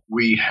until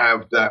we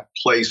have that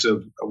place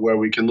of where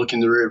we can look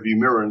in the rearview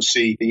mirror and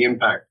see the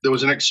impact. There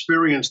was an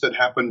experience that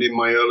happened in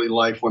my early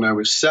life when I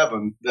was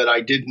 7 that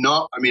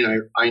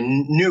I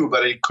knew,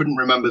 but I couldn't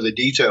remember the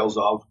details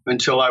of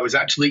until I was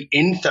actually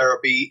in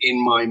therapy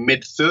in my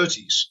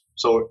mid-30s.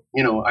 So,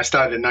 I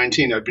started at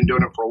 19. I'd been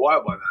doing it for a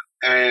while by then.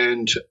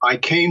 And I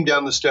came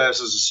down the stairs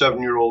as a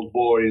 7-year-old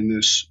boy in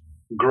this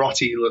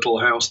grotty little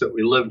house that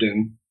we lived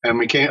in.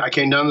 And I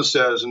came down the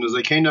stairs, and as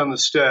I came down the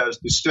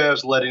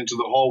stairs led into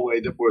the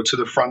hallway that were to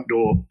the front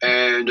door.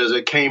 And as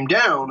I came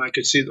down, I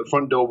could see that the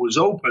front door was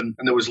open,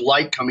 and there was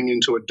light coming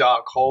into a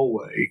dark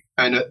hallway.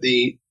 And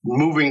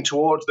moving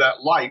towards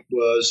that light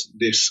was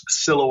this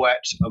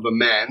silhouette of a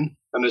man.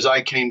 And as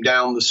I came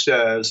down the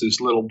stairs,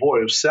 this little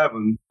boy of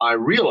 7, I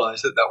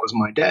realized that was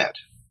my dad.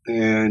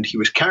 And he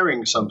was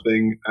carrying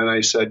something, and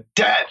I said,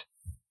 Dad,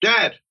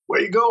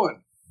 where are you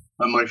going?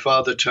 And my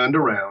father turned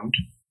around,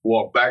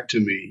 walked back to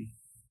me,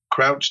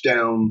 crouched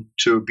down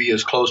to be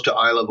as close to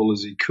eye level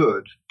as he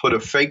could, put a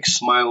fake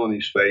smile on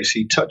his face.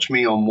 He touched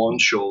me on one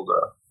shoulder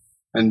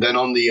and then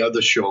on the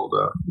other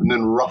shoulder, and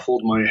then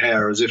ruffled my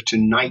hair as if to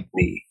knight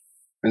me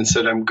and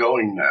said, I'm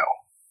going now.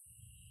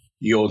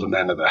 You're the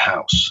man of the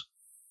house.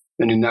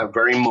 And in that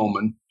very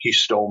moment, he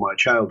stole my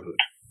childhood.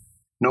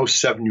 No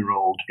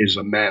 7-year-old is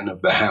a man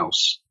of the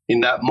house.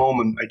 In that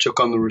moment, I took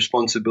on the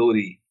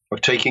responsibility of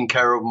taking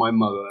care of my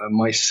mother and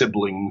my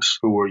siblings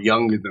who were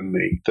younger than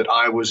me, that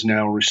I was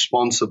now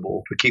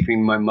responsible for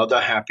keeping my mother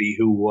happy,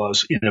 who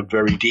was in a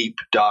very deep,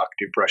 dark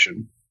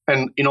depression,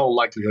 and in all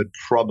likelihood,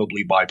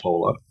 probably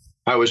bipolar.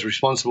 I was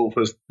responsible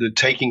for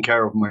taking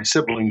care of my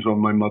siblings when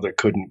my mother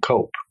couldn't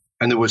cope.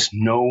 And there was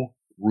no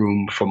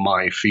room for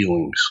my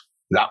feelings.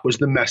 That was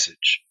the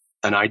message.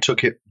 And I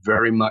took it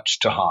very much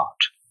to heart.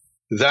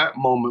 That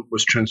moment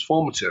was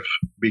transformative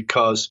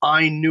because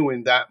I knew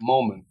in that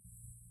moment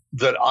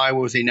that I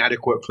was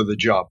inadequate for the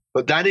job.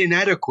 But that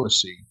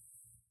inadequacy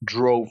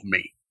drove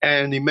me.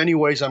 And in many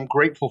ways, I'm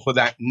grateful for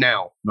that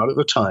now, not at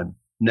the time,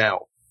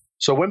 now.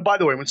 So when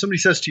somebody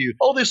says to you,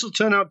 oh, this will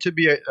turn out to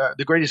be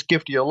the greatest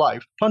gift of your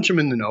life, punch them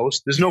in the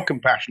nose. There's no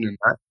compassion in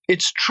that.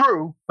 It's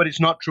true, but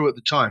it's not true at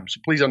the time. So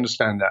please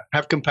understand that.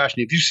 Have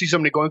compassion. If you see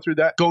somebody going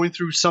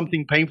through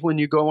something painful, and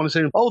you want to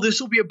say, oh, this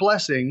will be a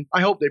blessing,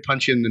 I hope they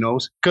punch you in the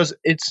nose, because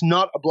it's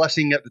not a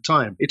blessing at the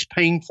time. It's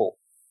painful.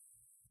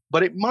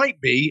 But it might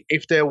be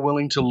if they're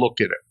willing to look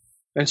at it.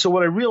 And so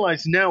what I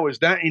realize now is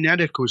that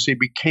inadequacy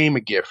became a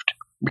gift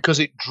because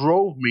it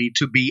drove me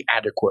to be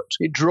adequate.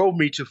 It drove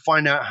me to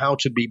find out how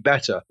to be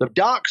better. The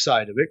dark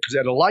side of it, because it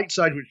had a light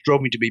side which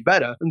drove me to be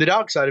better, and the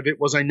dark side of it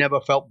was I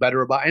never felt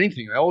better about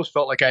anything. I always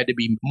felt like I had to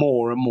be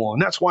more and more.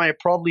 And that's why I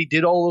probably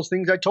did all those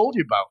things I told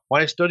you about,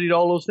 why I studied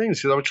all those things,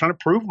 because I was trying to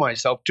prove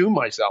myself to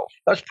myself.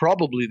 That's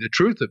probably the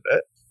truth of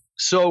it.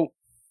 So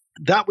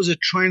that was a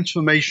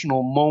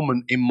transformational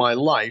moment in my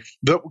life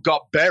that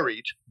got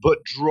buried,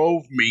 but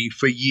drove me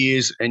for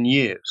years and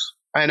years.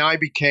 And I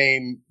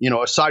became,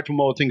 aside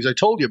from all the things I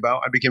told you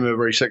about, I became a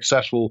very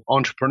successful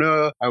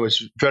entrepreneur. I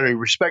was very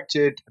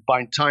respected.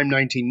 By the time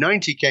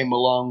 1990 came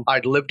along,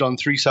 I'd lived on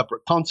 3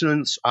 separate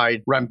continents.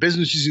 I ran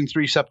businesses in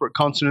 3 separate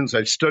continents.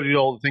 I'd studied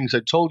all the things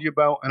I told you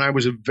about. And I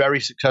was a very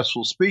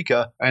successful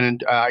speaker.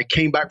 And I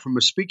came back from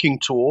a speaking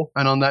tour.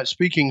 And on that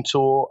speaking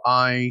tour,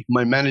 my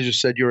manager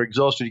said, you're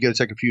exhausted. You got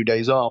to take a few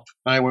days off.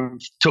 And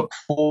I took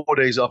 4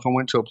 days off and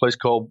went to a place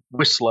called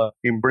Whistler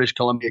in British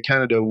Columbia,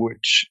 Canada,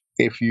 which,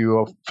 if you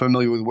are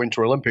familiar with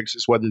Winter Olympics,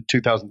 it's where the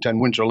 2010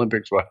 Winter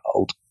Olympics were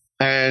held.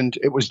 And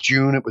it was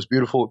June. It was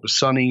beautiful. It was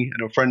sunny.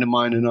 And a friend of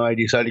mine and I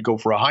decided to go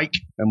for a hike.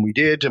 And we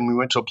did. And we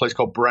went to a place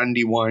called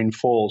Brandywine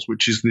Falls,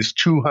 which is this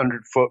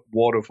 200-foot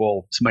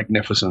waterfall. It's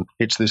magnificent.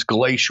 It's this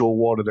glacial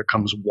water that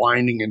comes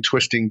winding and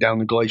twisting down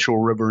the glacial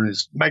river. And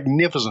it's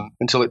magnificent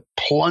until it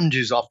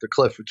plunges off the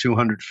cliff at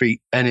 200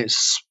 feet. And it's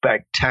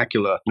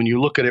spectacular when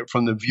you look at it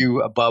from the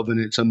view above,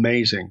 and it's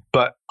amazing.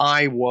 But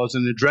I was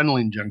an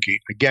adrenaline junkie.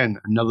 Again,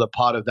 another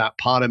part of that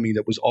part of me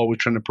that was always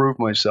trying to prove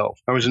myself.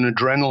 I was an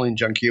adrenaline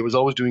junkie. I was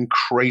always doing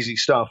crazy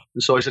stuff.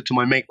 And so I said to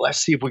my mate, let's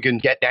see if we can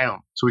get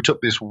down. So we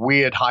took this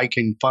weird hike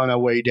and found our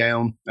way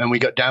down, and we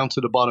got down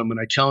to the bottom, and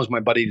I challenged my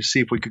buddy to see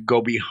if we could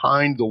go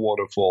behind the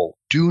waterfall.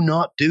 Do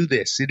not do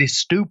this. It is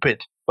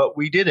stupid. But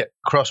we did it.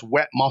 Across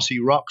wet, mossy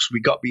rocks,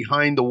 we got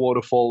behind the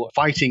waterfall,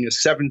 fighting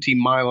a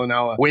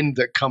 70-mile-an-hour wind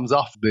that comes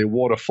off the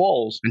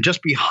waterfalls. And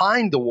just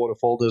behind the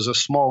waterfall, there's a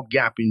small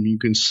gap, and you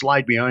can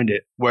slide behind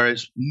it, where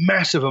it's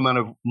massive amount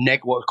of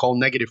what's called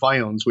negative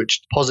ions,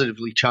 which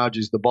positively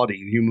charges the body,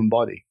 the human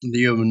body, the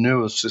human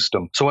nervous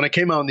system. So when I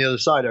came out on the other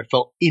side, I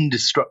felt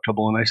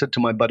indestructible. And I said to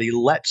my buddy,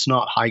 let's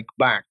not hike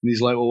back. And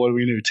he's like, well, what are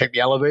we going to do? Take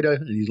the elevator?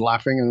 And he's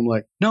laughing. And I'm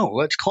like, no,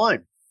 let's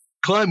climb.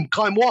 Climb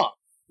what?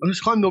 Let's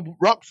climb the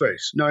rock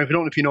face. Now, I don't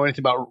know if you know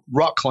anything about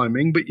rock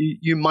climbing, but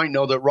you might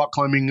know that rock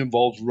climbing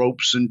involves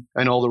ropes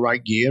and all the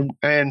right gear.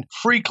 And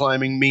free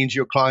climbing means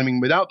you're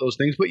climbing without those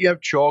things, but you have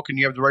chalk and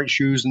you have the right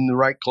shoes and the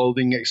right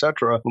clothing,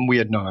 etc. And we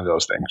had none of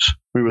those things.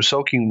 We were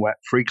soaking wet,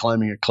 free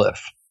climbing a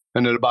cliff.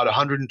 And at about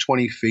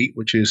 120 feet,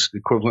 which is the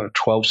equivalent of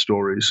 12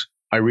 stories,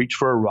 I reached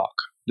for a rock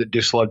that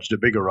dislodged a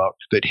bigger rock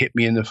that hit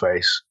me in the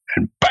face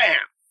and bam!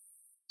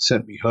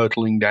 Sent me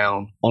hurtling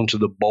down onto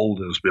the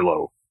boulders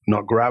below.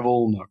 Not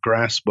gravel, not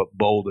grass, but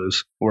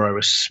boulders, where I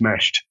was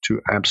smashed to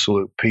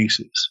absolute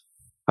pieces.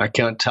 I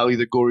can't tell you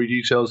the gory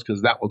details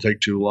because that will take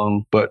too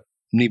long, but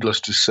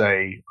needless to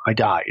say, I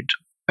died.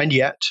 And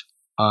yet,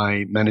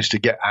 I managed to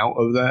get out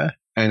of there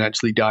and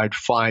actually died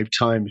 5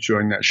 times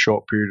during that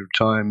short period of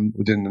time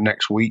within the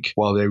next week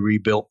while they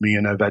rebuilt me,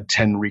 and I've had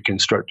 10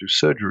 reconstructive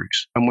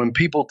surgeries. And when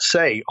people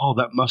say, oh,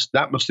 that must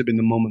have been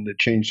the moment that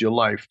changed your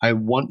life, I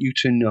want you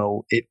to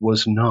know it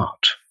was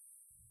not.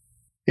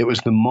 It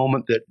was the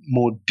moment that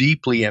more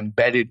deeply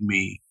embedded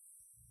me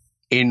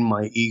in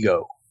my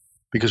ego.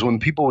 Because when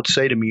people would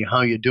say to me,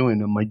 how you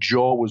doing? And my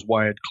jaw was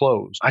wired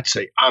closed, I'd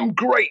say, I'm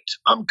great.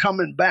 I'm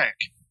coming back.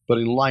 But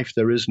in life,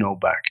 there is no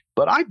back.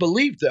 But I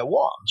believed there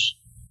was.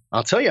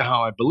 I'll tell you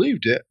how I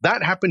believed it.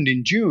 That happened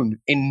in June.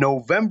 In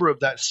November of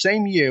that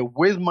same year,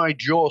 with my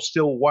jaw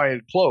still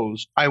wired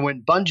closed, I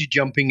went bungee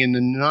jumping in the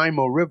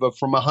Nanaimo River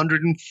from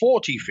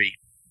 140 feet.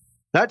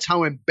 That's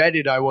how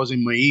embedded I was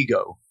in my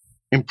ego.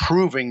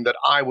 Improving that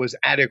I was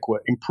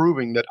adequate,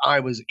 improving that I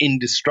was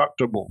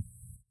indestructible.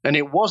 And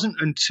it wasn't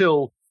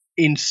until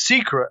in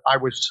secret I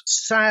was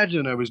sad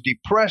and I was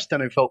depressed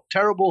and I felt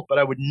terrible, but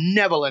I would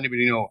never let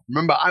anybody know.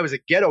 Remember, I was a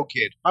ghetto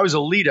kid. I was a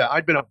leader.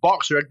 I'd been a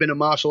boxer. I'd been a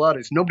martial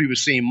artist. Nobody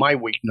was seeing my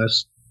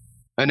weakness.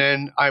 And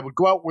then I would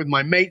go out with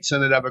my mates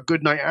and I'd have a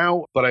good night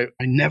out, but I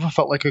never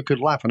felt like I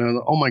could laugh. And I was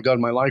like, oh my God,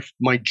 my life,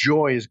 my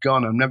joy is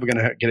gone. I'm never going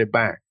to get it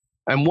back.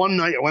 And one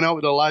night I went out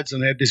with the lads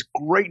and I had this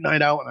great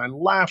night out and I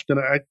laughed and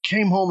I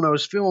came home and I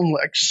was feeling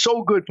like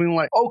so good, feeling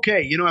like,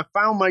 okay, I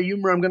found my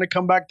humor. I'm going to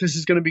come back. This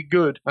is going to be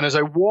good. And as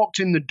I walked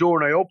in the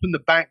door and I opened the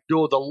back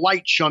door, the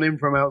light shone in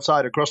from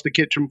outside across the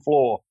kitchen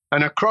floor.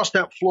 And across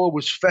that floor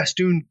was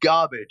festooned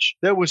garbage.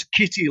 There was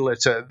kitty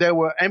litter. There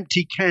were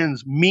empty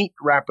cans, meat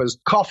wrappers,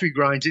 coffee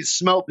grinds. It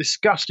smelled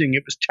disgusting.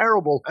 It was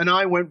terrible. And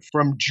I went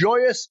from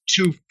joyous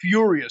to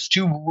furious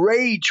to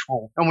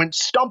rageful. I went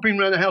stomping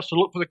around the house to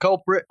look for the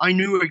culprit. I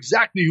knew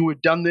exactly who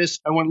had done this.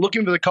 I went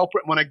looking for the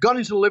culprit. When I got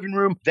into the living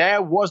room,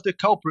 there was the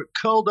culprit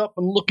curled up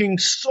and looking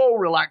so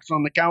relaxed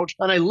on the couch.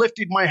 And I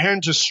lifted my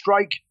hand to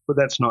strike, but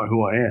that's not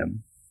who I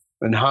am.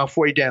 And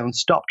halfway down,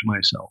 stopped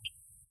myself.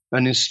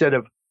 And instead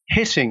of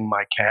hitting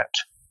my cat,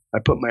 I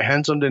put my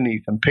hands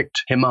underneath and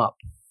picked him up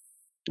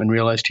and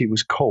realized he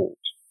was cold.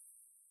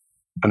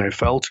 And I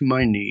fell to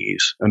my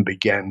knees and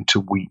began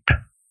to weep.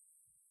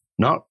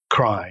 Not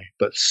cry,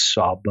 but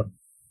sob.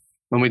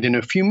 And within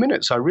a few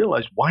minutes, I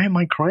realized, why am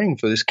I crying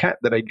for this cat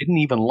that I didn't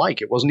even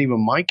like? It wasn't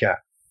even my cat.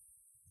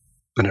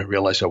 And I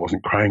realized I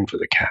wasn't crying for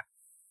the cat.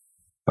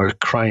 I was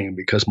crying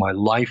because my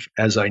life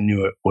as I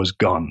knew it was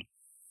gone.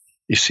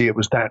 You see, it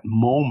was that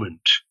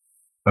moment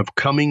of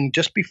coming,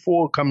 just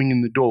before coming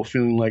in the door,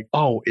 feeling like,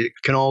 oh, it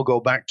can all go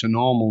back to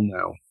normal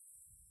now.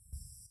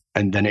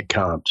 And then it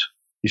can't.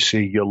 You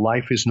see, your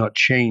life is not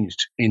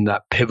changed in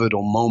that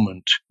pivotal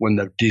moment when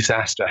the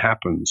disaster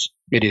happens.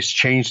 It is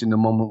changed in the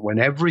moment when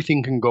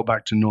everything can go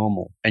back to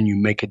normal and you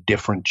make a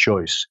different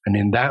choice. And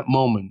in that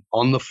moment,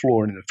 on the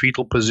floor in a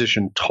fetal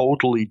position,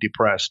 totally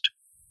depressed,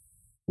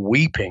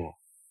 weeping,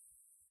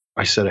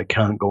 I said, I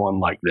can't go on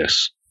like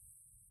this.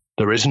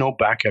 There is no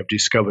back. I've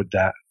discovered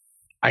that.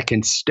 I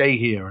can stay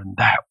here, and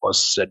that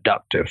was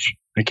seductive.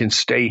 I can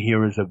stay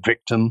here as a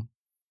victim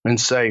and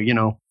say,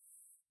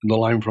 the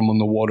line from On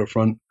the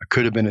Waterfront, I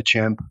could have been a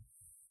champ,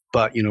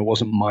 but, it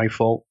wasn't my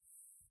fault,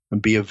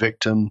 and be a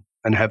victim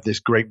and have this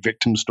great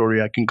victim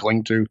story I can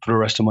cling to for the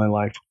rest of my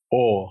life.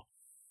 Or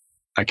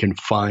I can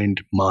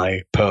find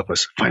my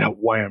purpose, find out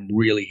why I'm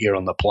really here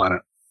on the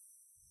planet.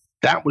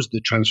 That was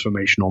the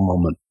transformational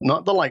moment.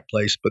 Not the light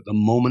place, but the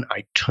moment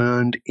I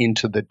turned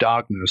into the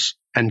darkness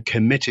and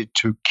committed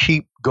to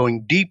keep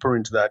going deeper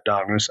into that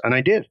darkness. And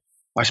I did.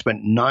 I spent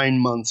 9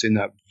 months in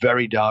that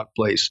very dark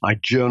place. I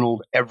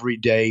journaled every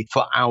day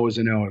for hours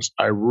and hours.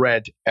 I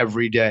read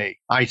every day.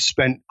 I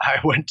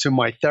went to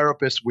my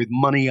therapist with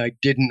money I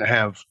didn't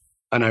have.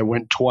 And I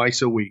went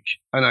twice a week,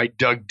 and I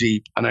dug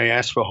deep, and I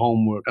asked for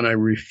homework, and I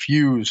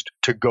refused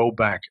to go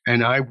back.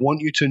 And I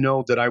want you to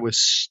know that I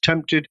was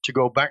tempted to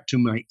go back to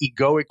my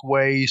egoic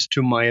ways,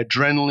 to my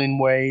adrenaline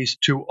ways,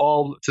 to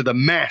the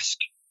mask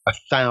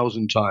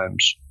 1,000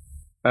 times.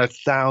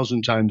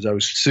 1,000 times I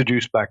was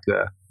seduced back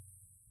there.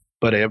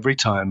 But every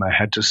time I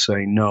had to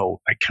say, no,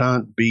 I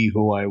can't be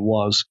who I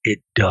was. It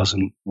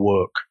doesn't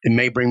work. It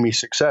may bring me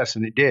success,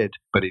 and it did,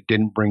 but it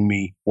didn't bring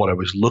me what I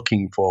was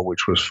looking for,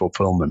 which was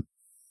fulfillment.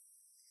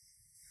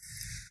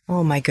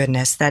 Oh my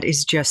goodness, that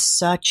is just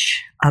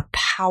such a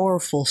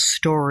powerful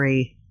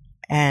story.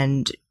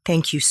 And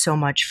thank you so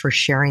much for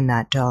sharing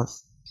that, Dove.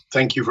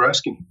 Thank you for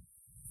asking.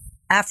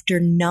 After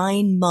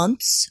 9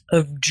 months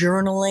of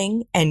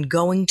journaling and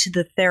going to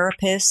the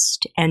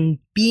therapist and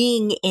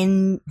being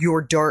in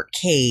your dark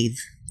cave,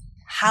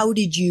 how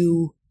did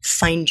you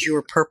find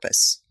your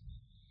purpose?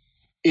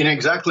 In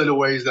exactly the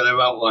ways that I've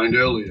outlined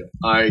earlier.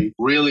 I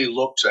really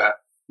looked at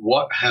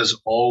what has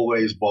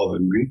always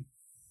bothered me.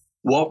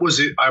 What was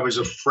it I was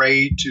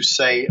afraid to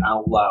say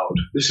out loud?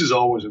 This is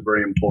always a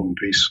very important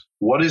piece.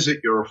 What is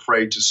it you're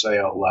afraid to say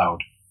out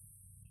loud?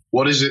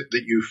 What is it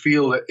that you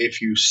feel that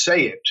if you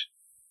say it,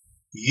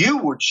 you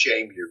would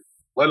shame you,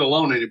 let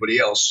alone anybody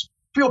else?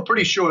 Feel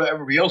pretty sure that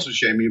everybody else would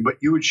shame you, but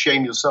you would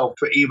shame yourself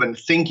for even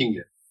thinking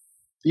it.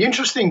 The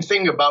interesting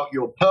thing about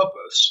your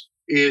purpose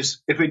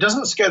is if it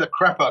doesn't scare the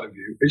crap out of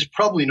you, it's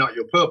probably not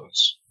your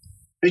purpose.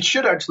 It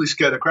should actually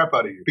scare the crap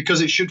out of you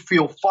because it should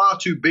feel far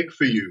too big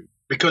for you.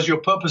 Because your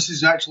purpose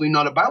is actually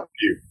not about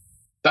you.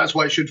 That's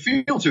why it should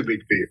feel too big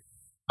for you.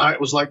 I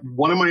was like,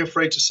 what am I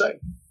afraid to say?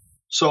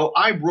 So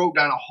I wrote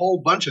down a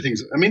whole bunch of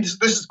things. I mean, this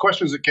is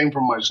questions that came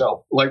from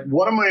myself. Like,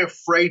 what am I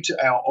afraid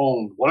to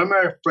own? What am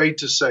I afraid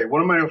to say?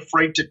 What am I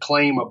afraid to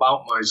claim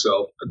about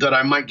myself that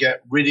I might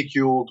get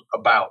ridiculed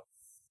about?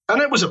 And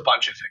it was a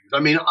bunch of things. I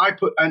mean,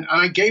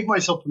 I gave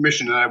myself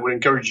permission, and I would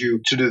encourage you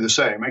to do the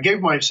same. I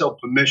gave myself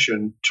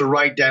permission to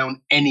write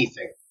down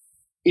anything.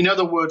 In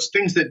other words,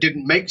 things that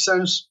didn't make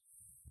sense,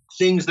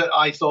 things that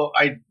I thought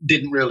I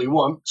didn't really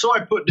want. So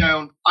I put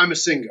down, I'm a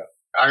singer.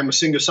 I'm a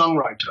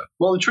singer-songwriter.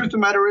 Well, the truth of the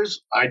matter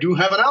is, I do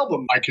have an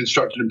album I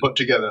constructed and put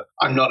together.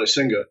 I'm not a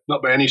singer,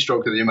 not by any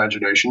stroke of the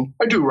imagination.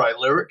 I do write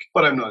lyric,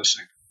 but I'm not a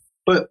singer.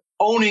 But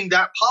owning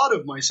that part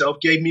of myself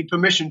gave me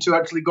permission to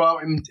actually go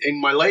out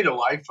in my later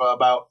life,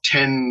 about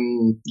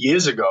 10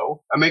 years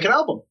ago, and make an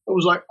album. It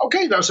was like,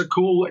 okay, that's a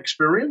cool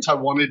experience. I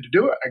wanted to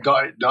do it. I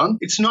got it done.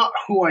 It's not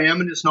who I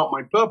am and it's not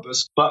my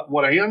purpose. But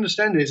what I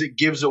understand is it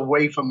gives a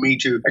way for me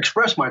to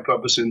express my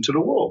purpose into the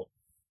world.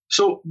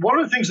 So one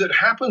of the things that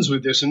happens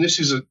with this, and this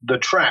is the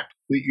trap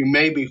that you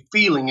may be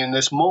feeling in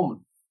this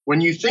moment,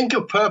 when you think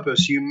of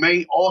purpose, you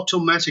may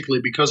automatically,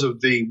 because of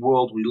the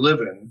world we live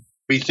in,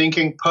 be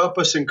thinking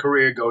purpose and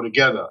career go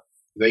together.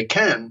 They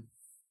can,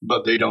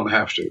 but they don't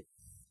have to.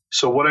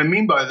 So what I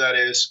mean by that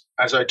is,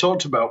 as I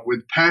talked about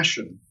with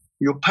passion,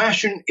 your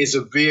passion is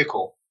a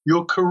vehicle.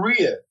 Your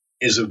career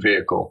is a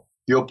vehicle.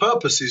 Your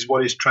purpose is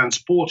what is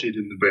transported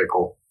in the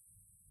vehicle.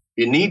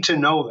 You need to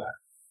know that.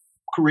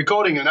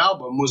 Recording an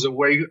album was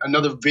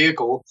another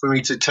vehicle for me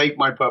to take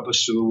my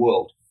purpose to the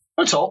world.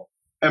 That's all.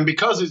 And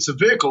because it's a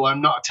vehicle, I'm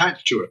not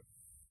attached to it.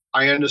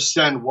 I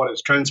understand what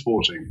it's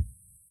transporting.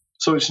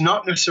 So it's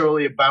not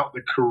necessarily about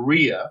the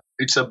career.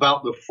 It's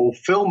about the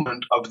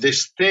fulfillment of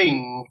this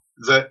thing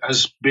that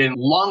has been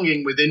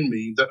longing within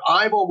me that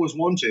I've always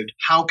wanted.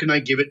 How can I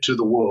give it to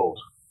the world?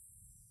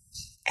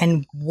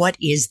 And what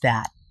is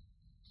that?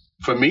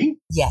 For me?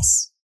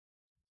 Yes.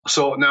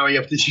 So now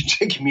you're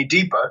taking me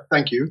deeper.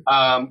 Thank you.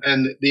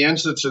 And the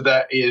answer to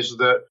that is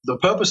that the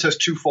purpose has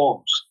two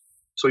forms.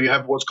 So you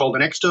have what's called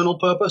an external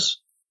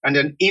purpose and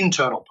an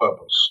internal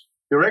purpose.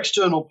 Your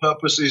external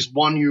purpose is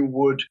one you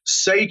would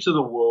say to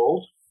the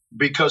world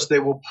because they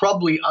will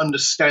probably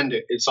understand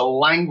it. It's a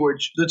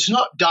language that's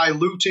not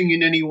diluting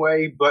in any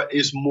way, but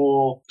is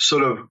more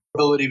sort of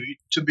ability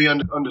to be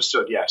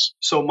understood. Yes.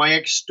 So my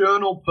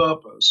external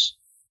purpose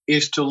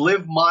is to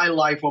live my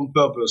life on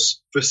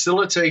purpose,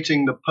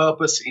 facilitating the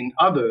purpose in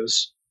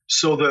others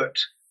so that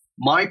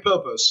my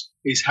purpose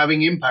is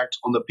having impact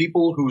on the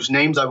people whose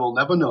names I will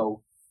never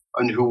know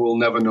and who will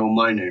never know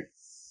my name.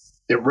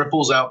 It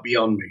ripples out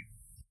beyond me.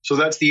 So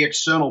that's the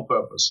external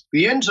purpose.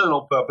 The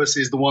internal purpose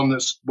is the one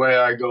that's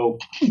where I go,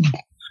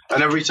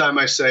 and every time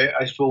I say it,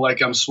 I feel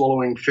like I'm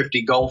swallowing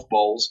 50 golf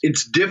balls.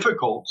 It's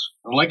difficult.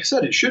 And like I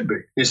said, it should be.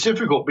 It's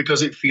difficult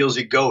because it feels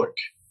egoic,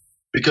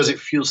 because it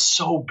feels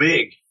so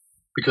big.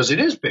 Because it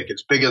is big.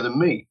 It's bigger than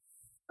me.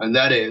 And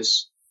that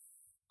is,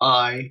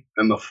 I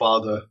am a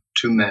father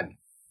to men.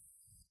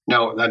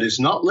 Now, that is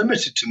not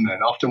limited to men.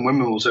 Often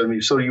women will say to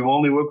me, so you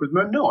only work with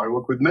men? No, I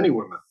work with many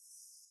women.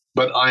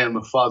 But I am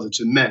a father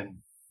to men.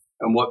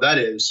 And what that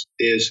is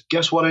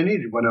guess what I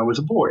needed when I was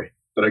a boy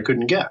that I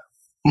couldn't get?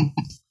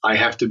 I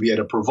have to be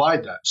able to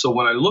provide that. So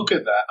when I look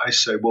at that, I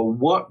say, well,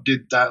 what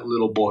did that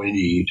little boy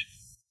need?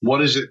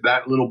 What is it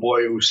that little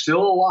boy who's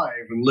still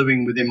alive and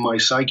living within my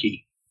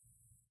psyche?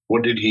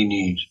 What did he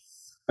need?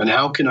 And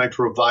how can I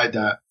provide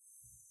that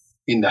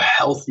in the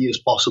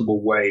healthiest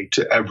possible way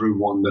to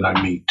everyone that I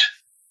meet?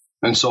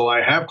 And so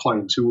I have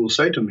clients who will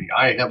say to me,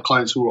 I have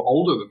clients who are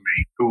older than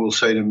me who will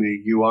say to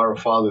me, you are a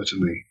father to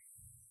me.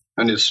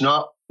 And it's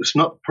not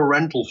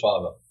parental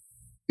father.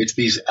 It's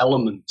these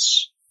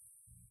elements.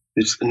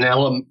 It's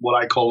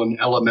what I call an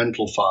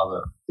elemental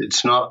father.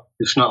 It's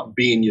not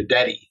being your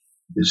daddy.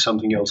 It's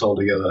something else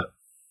altogether.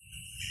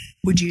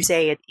 Would you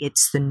say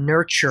it's the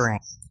nurturing?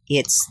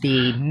 It's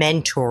the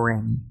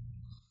mentoring?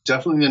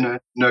 Definitely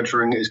the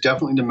nurturing is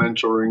definitely the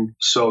mentoring.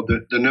 So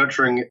the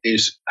nurturing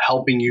is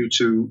helping you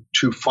to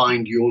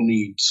find your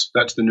needs.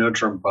 That's the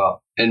nurturing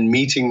part. And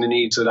meeting the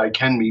needs that I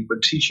can meet,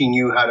 but teaching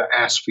you how to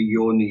ask for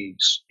your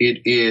needs.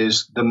 It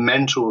is the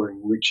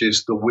mentoring, which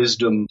is the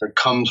wisdom that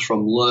comes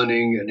from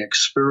learning and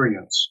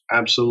experience.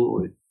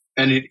 Absolutely.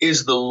 And it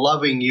is the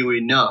loving you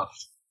enough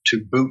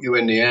to boot you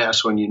in the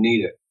ass when you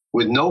need it,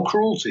 with no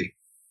cruelty,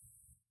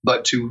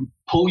 but to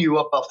pull you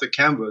up off the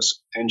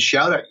canvas and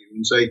shout at you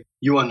and say,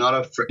 you are not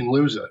a freaking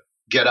loser.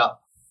 Get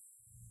up.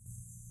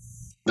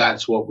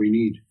 That's what we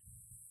need.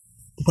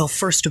 Well,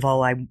 first of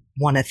all, I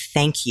want to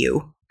thank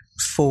you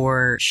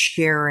for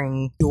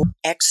sharing your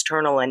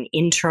external and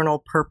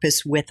internal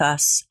purpose with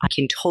us. I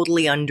can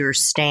totally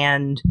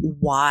understand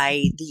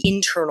why the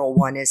internal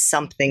one is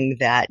something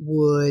that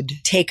would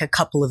take a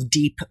couple of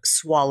deep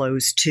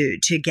swallows to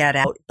get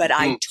out. But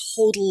I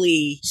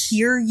totally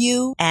hear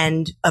you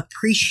and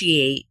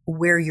appreciate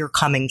where you're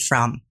coming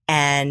from.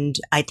 And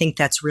I think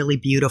that's really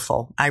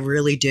beautiful. I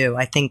really do.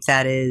 I think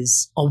that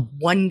is a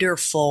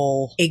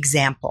wonderful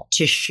example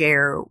to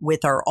share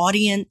with our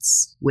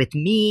audience, with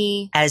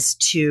me, as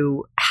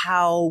to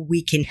how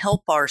we can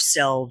help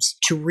ourselves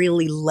to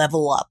really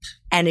level up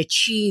and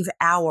achieve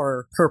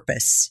our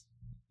purpose.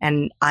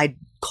 And I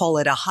call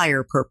it a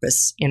higher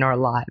purpose in our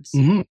lives.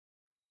 Mm-hmm.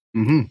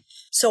 Mm-hmm.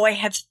 So I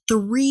have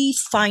 3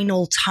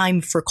 final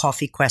time for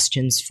coffee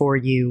questions for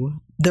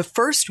you. The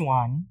first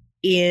one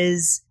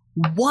is,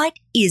 what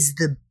is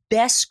the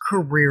best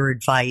career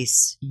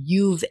advice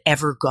you've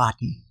ever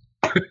gotten?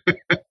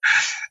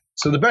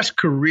 So the best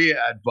career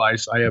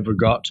advice I ever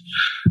got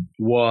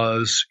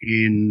was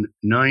in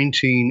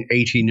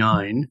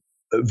 1989,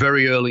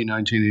 very early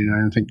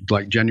 1989, I think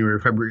like January or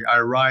February. I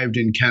arrived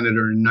in Canada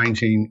in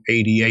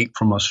 1988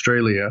 from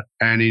Australia.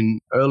 And in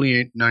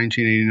early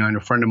 1989, a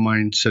friend of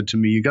mine said to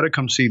me, you got to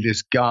come see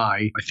this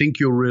guy. I think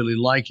you'll really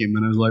like him.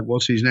 And I was like,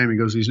 what's his name? He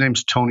goes, his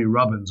name's Tony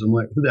Robbins. I'm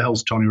like, who the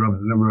hell's Tony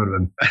Robbins? I've never heard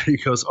of him. And he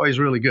goes, oh, he's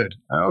really good.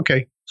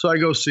 Okay. So I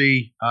go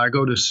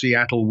to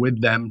Seattle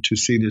with them to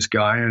see this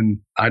guy, and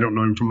I don't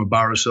know him from a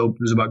bar of soap.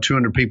 There's about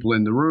 200 people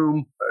in the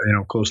room.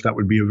 Of course, that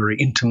would be a very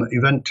intimate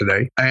event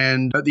today.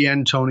 And at the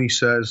end, Tony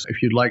says,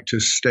 if you'd like to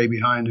stay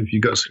behind, if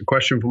you've got a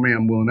question for me,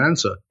 I'm willing to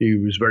answer. He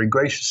was very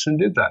gracious and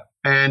did that.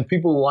 And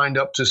people lined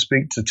up to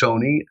speak to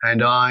Tony,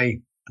 and I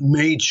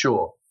made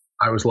sure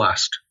I was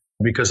last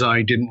because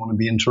I didn't want to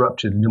be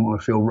interrupted and didn't want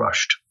to feel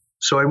rushed.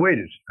 So I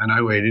waited and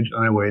I waited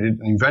and I waited.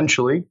 And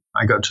eventually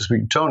I got to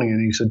speak to Tony,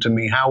 and he said to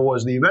me, how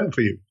was the event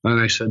for you?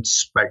 And I said,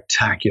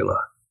 spectacular.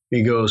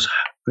 He goes,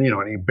 and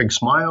a big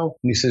smile.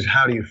 And he said,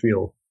 how do you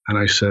feel? And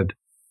I said,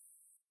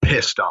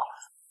 pissed off.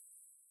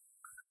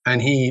 And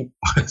he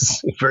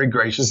was very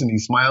gracious and he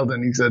smiled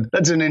and he said,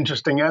 that's an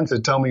interesting answer.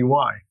 Tell me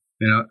why.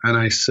 And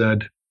I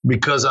said,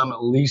 because I'm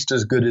at least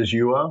as good as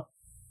you are.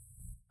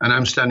 And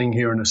I'm standing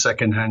here in a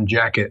secondhand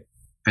jacket,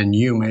 and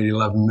you made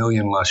 11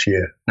 million last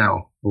year.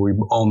 Now, we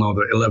all know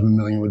that 11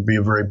 million would be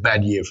a very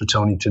bad year for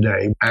Tony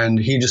today. And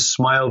he just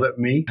smiled at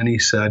me and he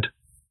said,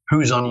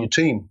 who's on your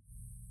team?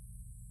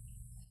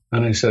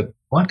 And I said,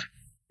 what?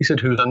 He said,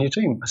 who's on your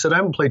team? I said, I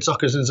haven't played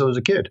soccer since I was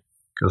a kid.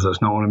 Because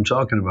that's not what I'm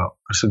talking about.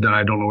 I said, then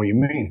I don't know what you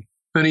mean.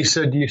 And he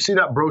said, do you see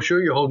that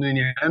brochure you're holding in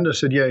your hand? I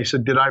said, yeah. He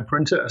said, did I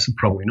print it? I said,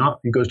 probably not.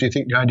 He goes, do you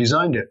think I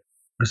designed it?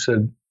 I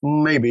said,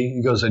 maybe.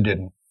 He goes, I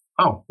didn't.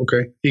 Oh,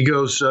 okay. He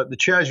goes, the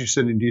chairs you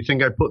sit in, do you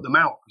think I put them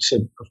out? I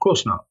said, of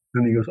course not.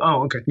 And he goes,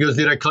 oh, okay. He goes,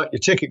 did I collect your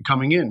ticket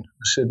coming in?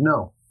 I said,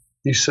 no.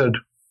 He said,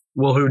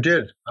 well, who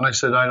did? And I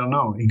said, I don't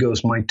know. He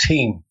goes, my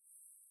team.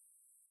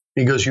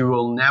 He goes, you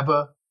will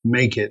never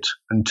make it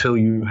until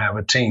you have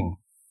a team.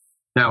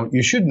 Now,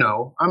 you should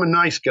know, I'm a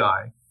nice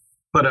guy,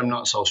 but I'm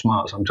not so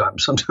smart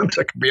sometimes. Sometimes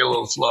I can be a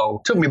little slow.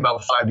 It took me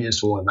about 5 years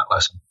to learn that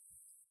lesson,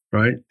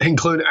 right?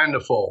 And a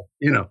fall,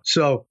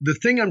 So the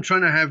thing I'm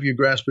trying to have you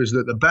grasp is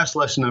that the best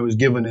lesson I was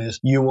given is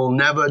you will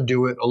never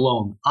do it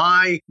alone.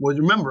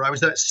 Remember, I was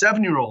that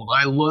 7-year-old.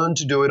 I learned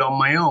to do it on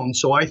my own,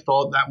 so I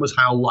thought that was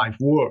how life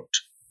worked.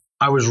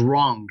 I was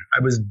wrong.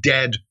 I was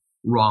dead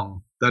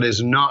wrong. That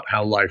is not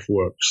how life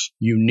works.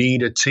 You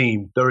need a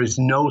team. There is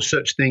no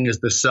such thing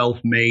as the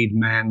self-made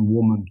man,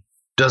 woman.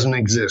 Doesn't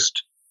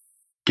exist.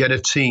 Get a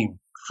team.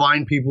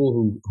 Find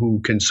people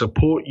who can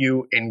support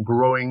you in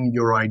growing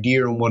your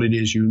idea and what it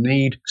is you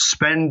need.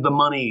 Spend the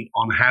money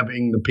on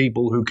having the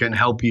people who can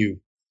help you.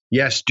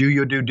 Yes, do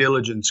your due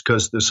diligence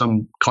because there's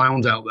some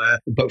clowns out there,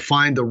 but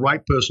find the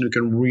right person who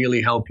can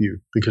really help you,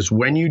 because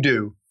when you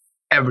do,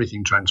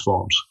 everything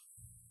transforms.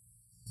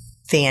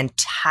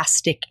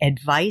 Fantastic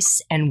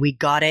advice, and we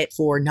got it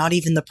for not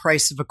even the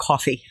price of a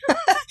coffee.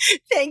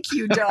 Thank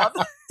you, Dub.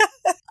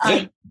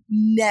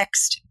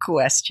 Next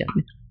question.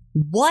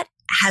 What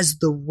has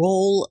the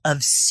role of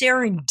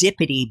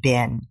serendipity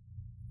been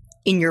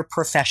in your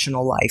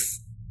professional life?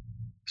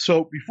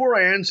 So before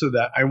I answer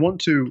that, I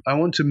want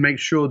to make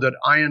sure that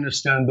I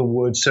understand the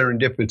word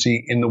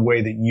serendipity in the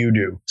way that you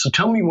do. So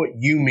tell me what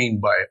you mean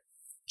by it.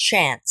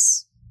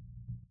 Chance.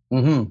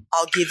 Mm-hmm.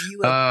 I'll give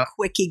you a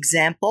quick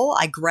example.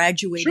 I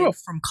graduated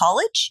from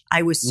college.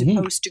 I was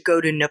supposed to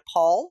go to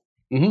Nepal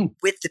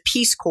with the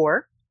Peace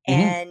Corps.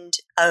 And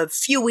a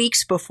few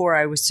weeks before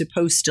I was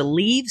supposed to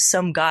leave,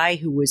 some guy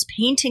who was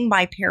painting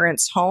my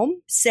parents'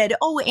 home said,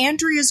 "Oh,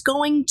 Andrea's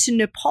going to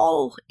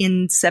Nepal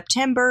in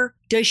September.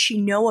 Does she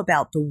know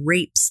about the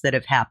rapes that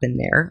have happened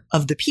there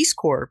of the Peace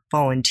Corps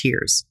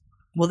volunteers?"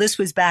 Well, this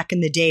was back in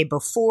the day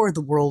before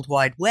the World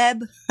Wide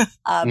Web,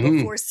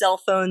 before cell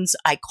phones.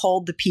 I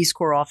called the Peace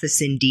Corps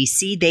office in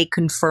D.C. They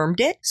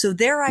confirmed it. So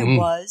there I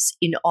was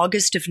in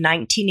August of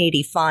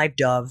 1985,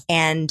 Dove,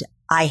 and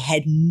I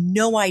had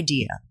no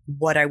idea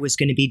what I was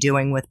going to be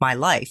doing with my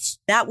life.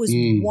 That was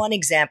one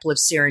example of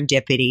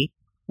serendipity.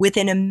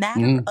 Within a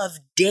matter of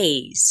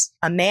days,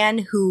 a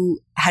man who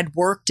had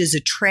worked as a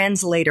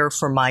translator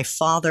for my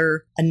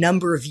father a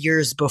number of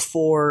years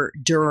before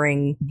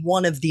during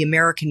one of the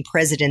American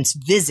president's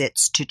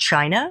visits to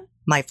China,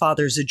 my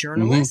father's a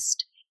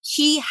journalist.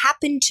 He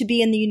happened to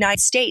be in the United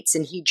States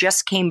and he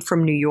just came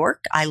from New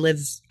York. I live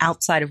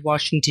outside of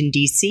Washington,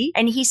 D.C.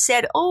 And he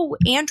said, "Oh,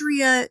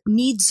 Andrea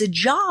needs a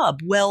job.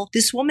 Well,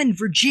 this woman,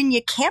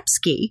 Virginia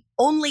Kampsky,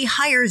 only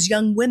hires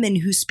young women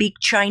who speak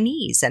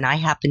Chinese." And I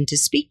happen to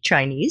speak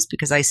Chinese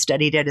because I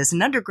studied it as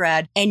an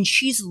undergrad. And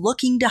she's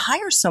looking to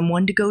hire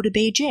someone to go to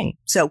Beijing.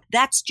 So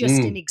that's just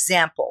an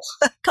example,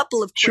 a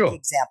couple of quick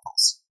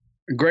examples.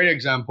 Great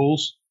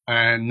examples.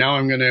 And now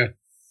I'm going to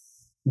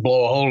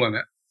blow a hole in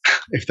it,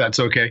 if that's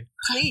okay.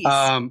 Please.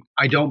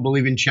 I don't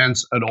believe in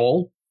chance at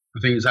all. I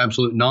think it's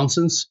absolute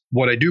nonsense.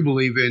 What I do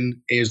believe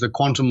in is the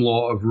quantum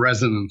law of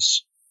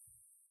resonance.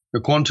 The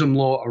quantum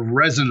law of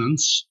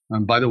resonance,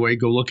 and by the way,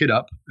 go look it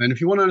up. And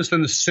if you want to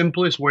understand the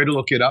simplest way to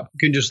look it up,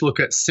 you can just look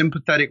at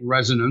sympathetic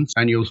resonance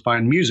and you'll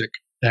find music.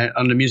 And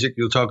under music,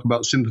 you'll talk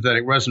about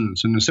sympathetic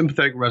resonance. And the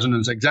sympathetic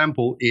resonance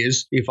example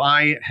is if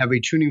I have a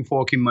tuning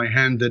fork in my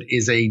hand that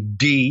is a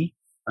D,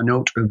 a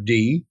note of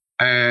D,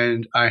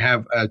 and I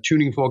have a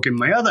tuning fork in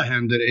my other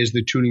hand that is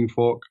the tuning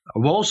fork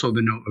of also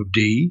the note of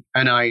D,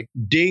 and I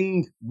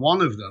ding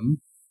one of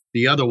them,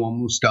 the other one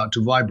will start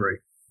to vibrate.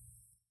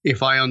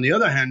 If I, on the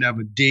other hand, have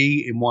a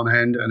D in one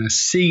hand and a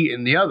C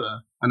in the other,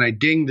 and I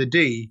ding the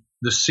D,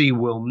 the C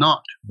will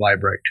not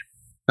vibrate.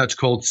 That's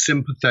called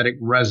sympathetic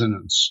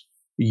resonance.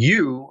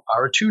 You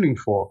are a tuning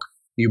fork.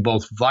 You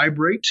both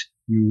vibrate,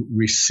 you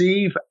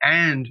receive,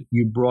 and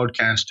you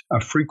broadcast a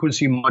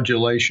frequency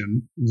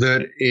modulation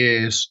that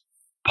is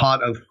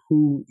part of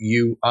who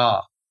you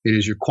are. It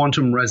is your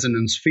quantum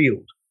resonance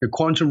field. The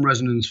quantum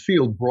resonance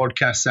field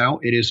broadcasts out.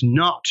 It is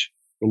not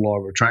the law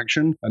of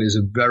attraction. That is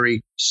a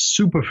very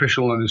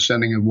superficial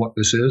understanding of what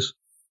this is.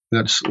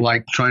 That's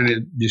like trying to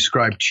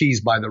describe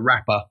cheese by the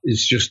wrapper.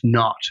 It's just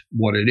not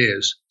what it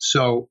is.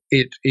 So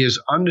it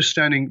is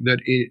understanding that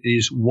it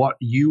is what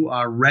you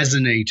are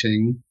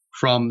resonating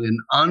from an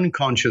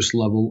unconscious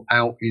level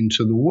out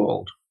into the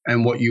world.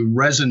 And what you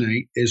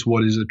resonate is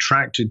what is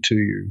attracted to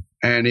you.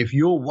 And if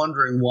you're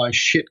wondering why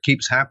shit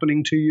keeps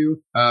happening to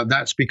you,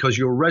 that's because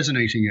you're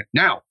resonating it.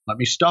 Now, let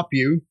me stop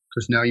you,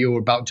 because now you're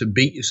about to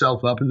beat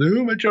yourself up and say, "Oh,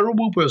 I'm a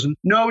terrible person."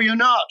 No, you're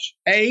not.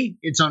 A,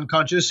 it's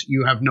unconscious.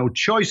 You have no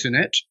choice in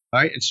it,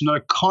 right? It's not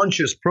a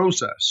conscious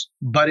process,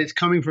 but it's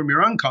coming from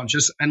your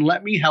unconscious. And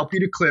let me help you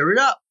to clear it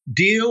up.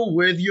 Deal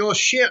with your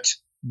shit.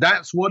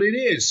 That's what it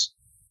is.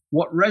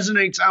 What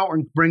resonates out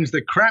and brings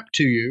the crap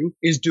to you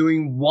is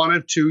doing one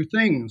of two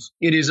things.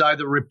 It is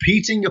either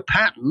repeating a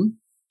pattern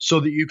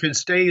so that you can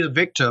stay the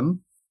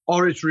victim,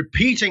 or it's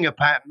repeating a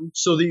pattern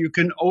so that you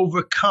can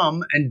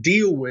overcome and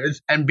deal with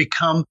and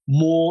become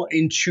more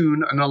in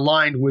tune and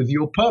aligned with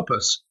your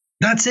purpose.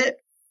 That's it.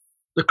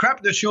 The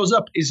crap that shows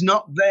up is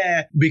not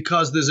there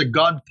because there's a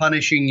God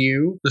punishing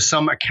you, there's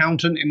some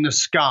accountant in the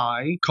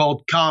sky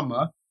called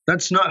karma.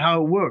 That's not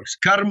how it works.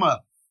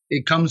 Karma,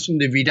 it comes from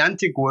the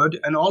Vedantic word,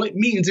 and all it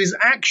means is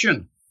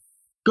action.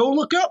 Go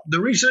look up,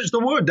 research the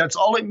word. That's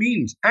all it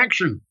means,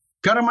 action.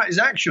 Karma is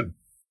action.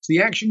 It's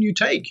the action you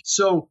take.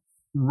 So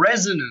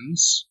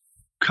resonance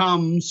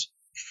comes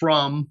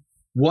from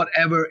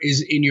whatever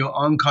is in your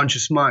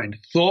unconscious mind.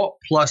 Thought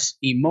plus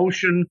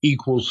emotion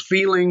equals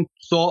feeling.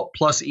 Thought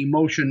plus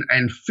emotion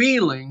and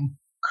feeling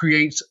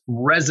creates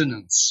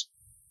resonance.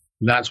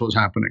 That's what's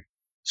happening.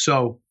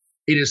 So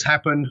it has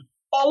happened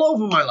all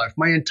over my life.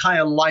 My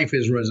entire life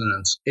is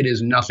resonance. It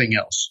is nothing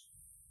else.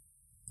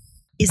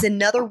 Is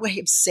another way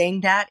of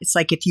saying that, it's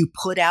like if you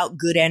put out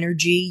good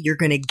energy, you're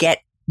going to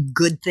get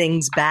good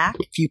things back.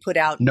 If you put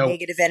out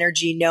negative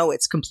energy, no,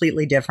 it's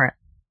completely different.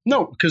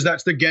 No, because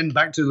that's, again,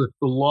 back to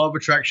the law of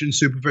attraction,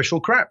 superficial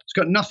crap. It's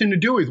got nothing to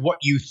do with what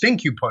you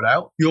think you put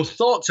out. Your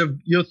thoughts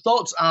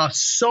are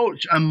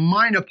such a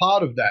minor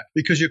part of that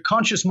because your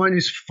conscious mind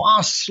is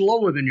far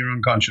slower than your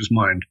unconscious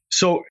mind.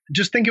 So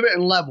just think of it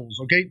in levels,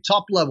 okay?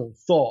 Top level,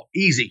 thought,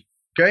 easy,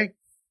 okay?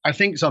 I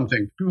think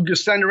something. People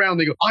just stand around,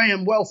 they go, I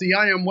am wealthy,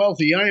 I am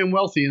wealthy, I am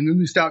wealthy. And then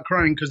they start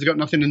crying because they got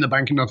nothing in the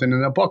bank and nothing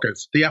in their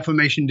pockets. The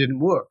affirmation didn't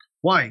work.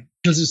 Why?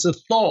 Because it's a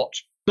thought.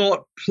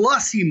 Thought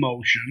plus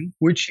emotion,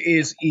 which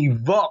is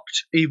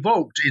evoked,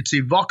 it's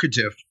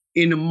evocative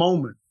in a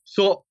moment.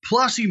 Thought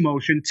plus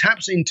emotion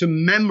taps into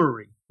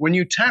memory. When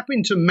you tap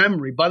into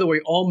memory, by the way,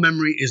 all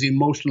memory is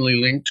emotionally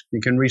linked. You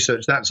can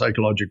research that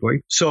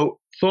psychologically. So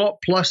thought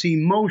plus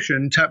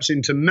emotion taps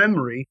into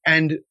memory.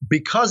 And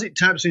because it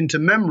taps into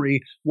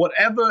memory,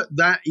 whatever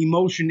that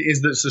emotion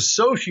is that's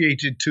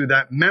associated to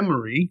that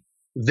memory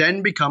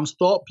then becomes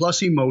thought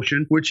plus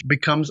emotion, which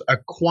becomes a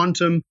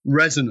quantum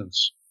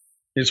resonance.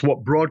 It's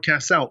what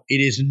broadcasts out. It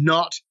is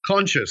not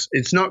conscious.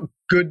 It's not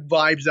good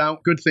vibes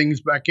out, good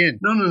things back in.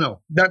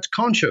 No. That's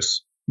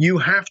conscious. You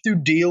have to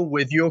deal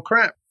with your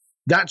crap.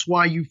 That's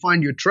why you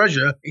find your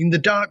treasure in the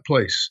dark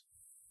place.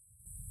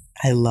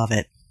 I love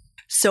it.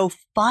 So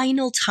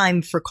final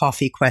time for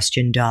coffee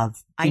question,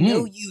 Dove. I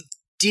know you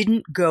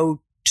didn't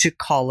go to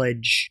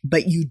college,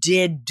 but you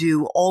did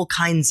do all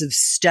kinds of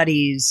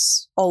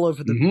studies all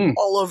over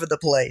the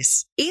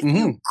place. If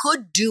you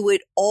could do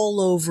it all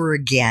over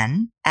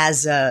again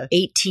as a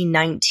 18,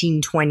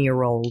 19,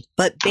 20-year-old,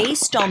 but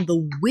based on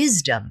the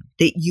wisdom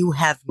that you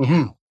have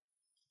now,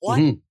 what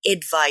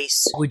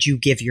advice would you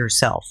give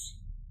yourself?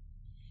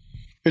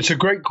 It's a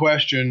great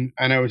question.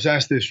 And I was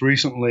asked this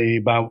recently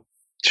about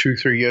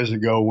 2-3 years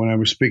ago when I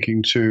was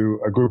speaking to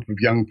a group of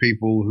young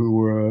people who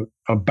were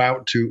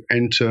about to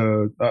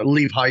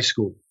leave high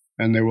school,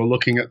 and they were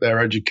looking at their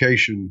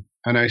education.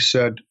 And I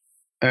said,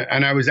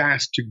 and I was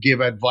asked to give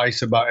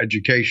advice about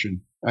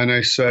education. And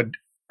I said,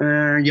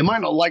 you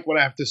might not like what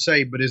I have to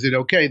say, but is it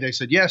okay? They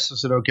said, yes. I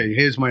said, okay,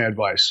 here's my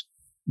advice.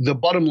 The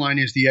bottom line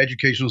is the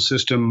educational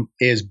system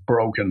is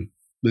broken.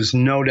 There's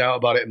no doubt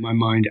about it in my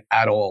mind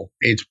at all.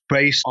 It's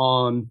based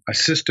on a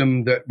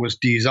system that was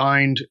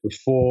designed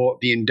for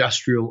the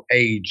industrial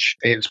age.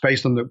 It's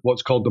based on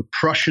what's called the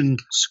Prussian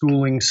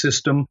schooling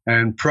system.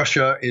 And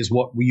Prussia is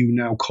what we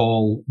now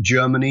call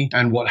Germany.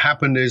 And what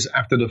happened is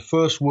after the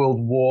First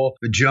World War,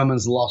 the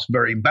Germans lost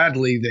very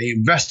badly. They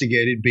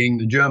investigated, being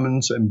the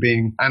Germans and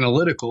being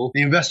analytical,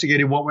 they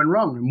investigated what went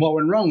wrong. And what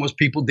went wrong was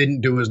people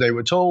didn't do as they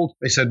were told.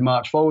 They said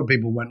march forward.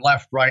 People went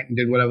left, right, and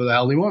did whatever the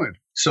hell they wanted.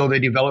 So they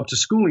developed a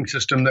schooling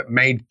system that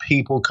made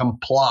people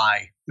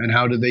comply. And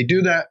how did they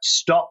do that?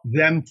 Stop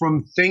them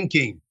from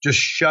thinking. Just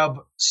shove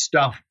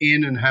stuff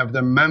in and have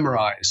them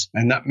memorize.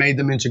 And that made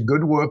them into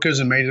good workers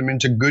and made them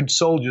into good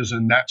soldiers.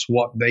 And that's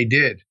what they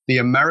did. The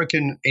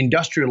American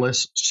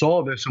industrialists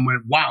saw this and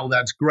went, wow,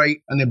 that's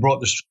great. And they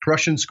brought the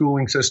Prussian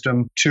schooling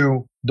system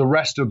to the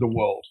rest of the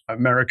world,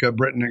 America,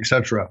 Britain,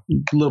 etc.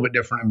 A little bit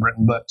different in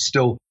Britain, but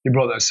still, they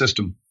brought that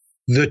system.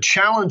 The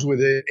challenge with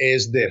it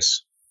is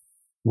this.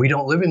 We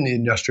don't live in the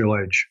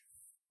industrial age.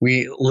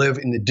 We live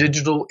in the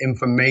digital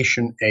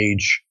information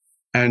age,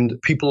 and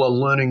people are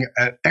learning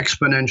at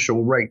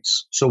exponential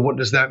rates. So what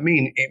does that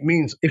mean? It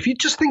means, if you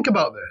just think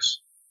about this,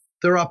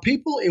 there are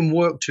people in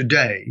work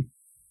today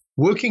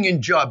working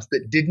in jobs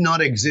that did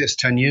not exist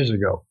 10 years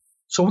ago.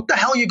 So what the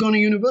hell are you going to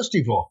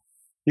university for?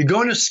 You're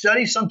going to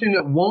study something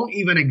that won't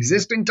even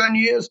exist in 10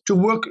 years to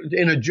work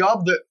in a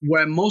job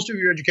where most of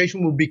your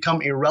education will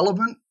become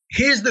irrelevant?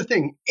 Here's the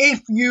thing.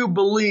 If you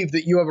believe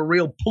that you have a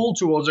real pull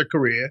towards a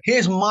career,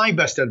 here's my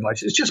best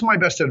advice. It's just my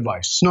best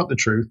advice. It's not the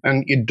truth.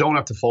 And you don't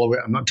have to follow it.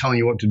 I'm not telling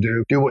you what to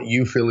do. Do what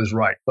you feel is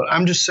right. But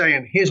I'm just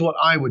saying, here's what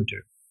I would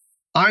do.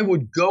 I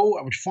would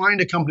find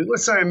a company.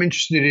 Let's say I'm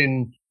interested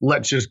in,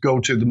 let's just go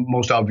to the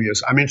most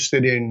obvious. I'm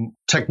interested in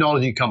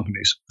technology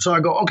companies. So I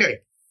go,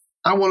 okay,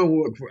 I want to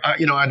work for,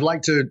 I'd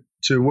like to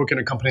work in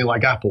a company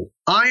like Apple.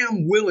 I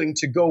am willing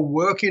to go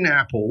work in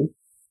Apple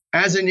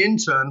as an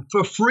intern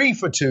for free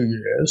for 2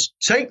 years,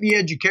 take the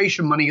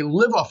education money,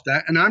 live off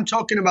that. And I'm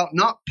talking about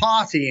not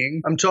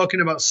partying. I'm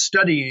talking about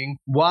studying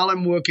while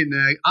I'm working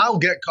there. I'll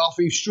get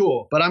coffee,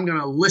 sure, but I'm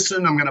going to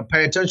listen. I'm going to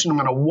pay attention. I'm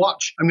going to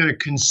watch. I'm going to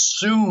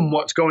consume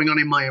what's going on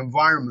in my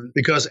environment,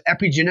 because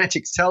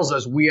epigenetics tells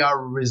us we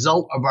are a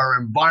result of our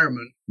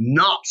environment,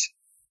 not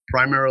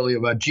primarily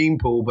of our gene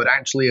pool, but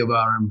actually of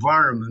our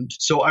environment.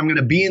 So I'm going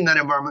to be in that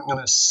environment. I'm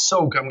going to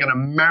soak. I'm going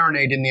to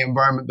marinate in the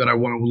environment that I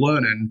want to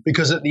learn in.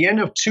 Because at the end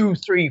of 2,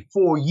 3,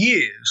 4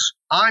 years,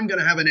 I'm going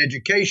to have an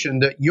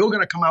education that you're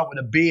going to come out with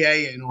a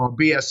BA in or a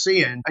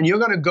BSc in, and you're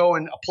going to go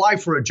and apply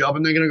for a job,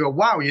 and they're going to go,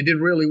 wow, you did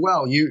really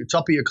well. You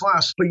top of your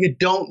class, but you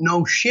don't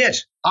know shit.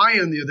 I,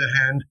 on the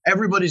other hand,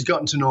 everybody's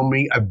gotten to know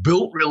me. I've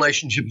built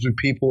relationships with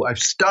people. I've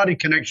started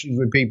connections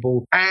with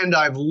people, and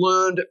I've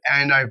learned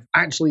and I've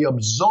actually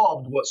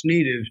absorbed what's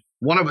needed.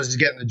 One of us is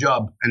getting the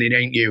job, and it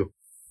ain't you.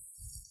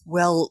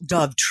 Well,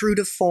 Dove, true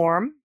to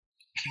form,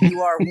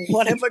 you are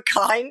one of a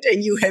kind,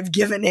 and you have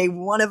given a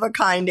one of a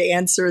kind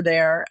answer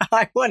there.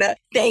 I want to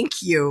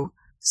thank you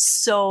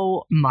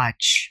so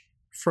much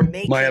for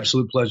making... My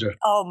absolute pleasure.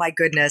 Oh, my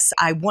goodness.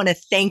 I want to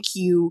thank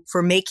you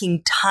for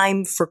making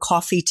time for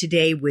coffee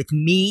today with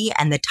me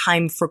and the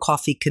Time for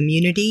Coffee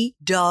community.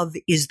 Dove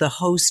is the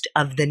host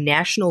of the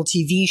national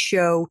TV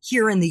show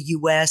here in the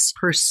U.S.,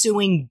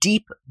 Pursuing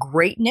Deep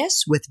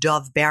Greatness with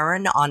Dove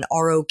Barron on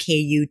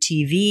ROKU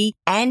TV.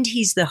 And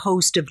he's the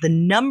host of the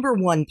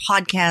 #1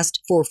 podcast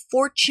for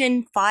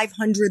Fortune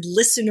 500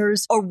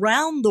 listeners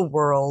around the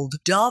world,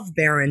 Dove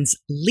Barron's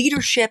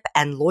Leadership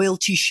and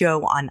Loyalty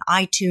Show on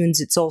iTunes.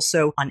 It's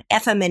also on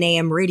FM and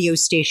AM radio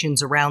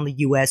stations around the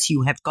U.S.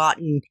 You have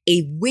gotten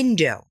a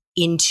window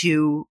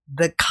into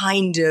the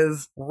kind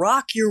of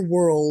rock your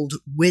world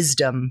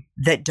wisdom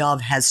that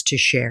Dove has to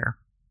share.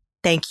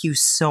 Thank you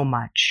so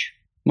much.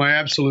 My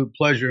absolute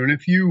pleasure. And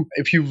if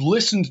you've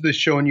listened to this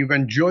show and you've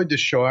enjoyed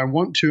this show, I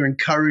want to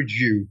encourage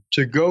you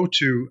to go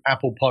to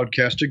Apple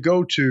Podcasts, to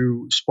go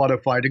to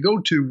Spotify, to go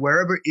to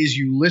wherever it is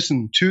you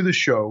listen to the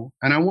show.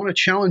 And I want to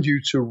challenge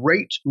you to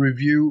rate,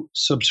 review,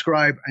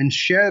 subscribe, and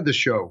share the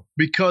show.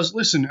 Because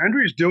listen,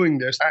 Andrea's doing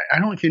this. I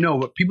don't know if you know,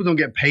 but people don't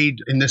get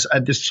paid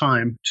at this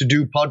time to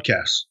do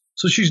podcasts.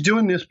 So she's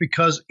doing this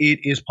because it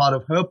is part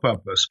of her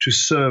purpose to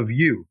serve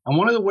you. And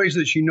one of the ways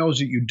that she knows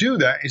that you do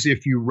that is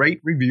if you rate,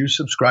 review,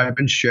 subscribe,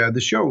 and share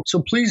the show.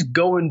 So please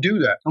go and do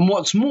that. And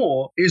what's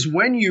more is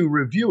when you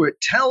review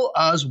it, tell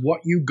us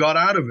what you got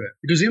out of it.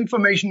 Because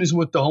information is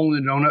worth the hole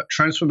in the donut.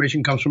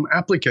 Transformation comes from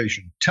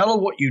application. Tell her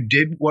what you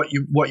did, what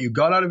you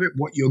got out of it,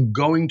 what you're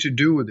going to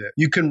do with it.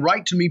 You can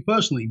write to me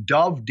personally,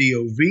 Dove,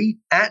 D-O-V,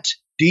 at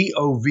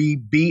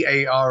DOVBARON.com.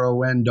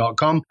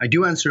 I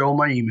do answer all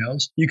my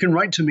emails. You can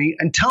write to me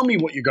and tell me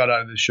what you got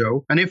out of the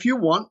show. And if you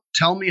want,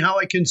 tell me how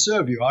I can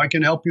serve you. I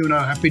can help you, and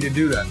I'm happy to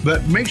do that.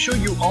 But make sure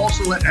you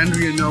also let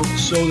Andrea know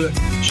so that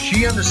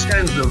she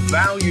understands the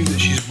value that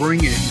she's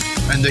bringing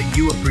and that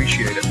you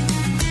appreciate it.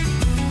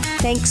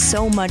 Thanks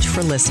so much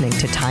for listening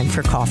to Time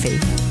for Coffee,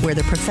 where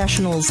the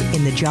professionals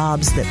in the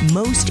jobs that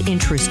most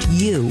interest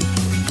you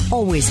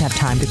always have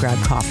time to grab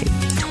coffee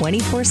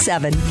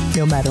 24/7,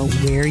 no matter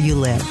where you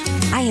live.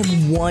 I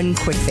have one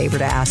quick favor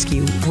to ask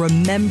you.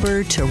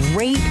 Remember to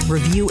rate,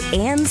 review,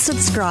 and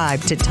subscribe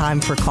to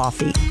Time for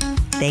Coffee.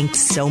 Thanks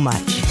so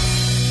much.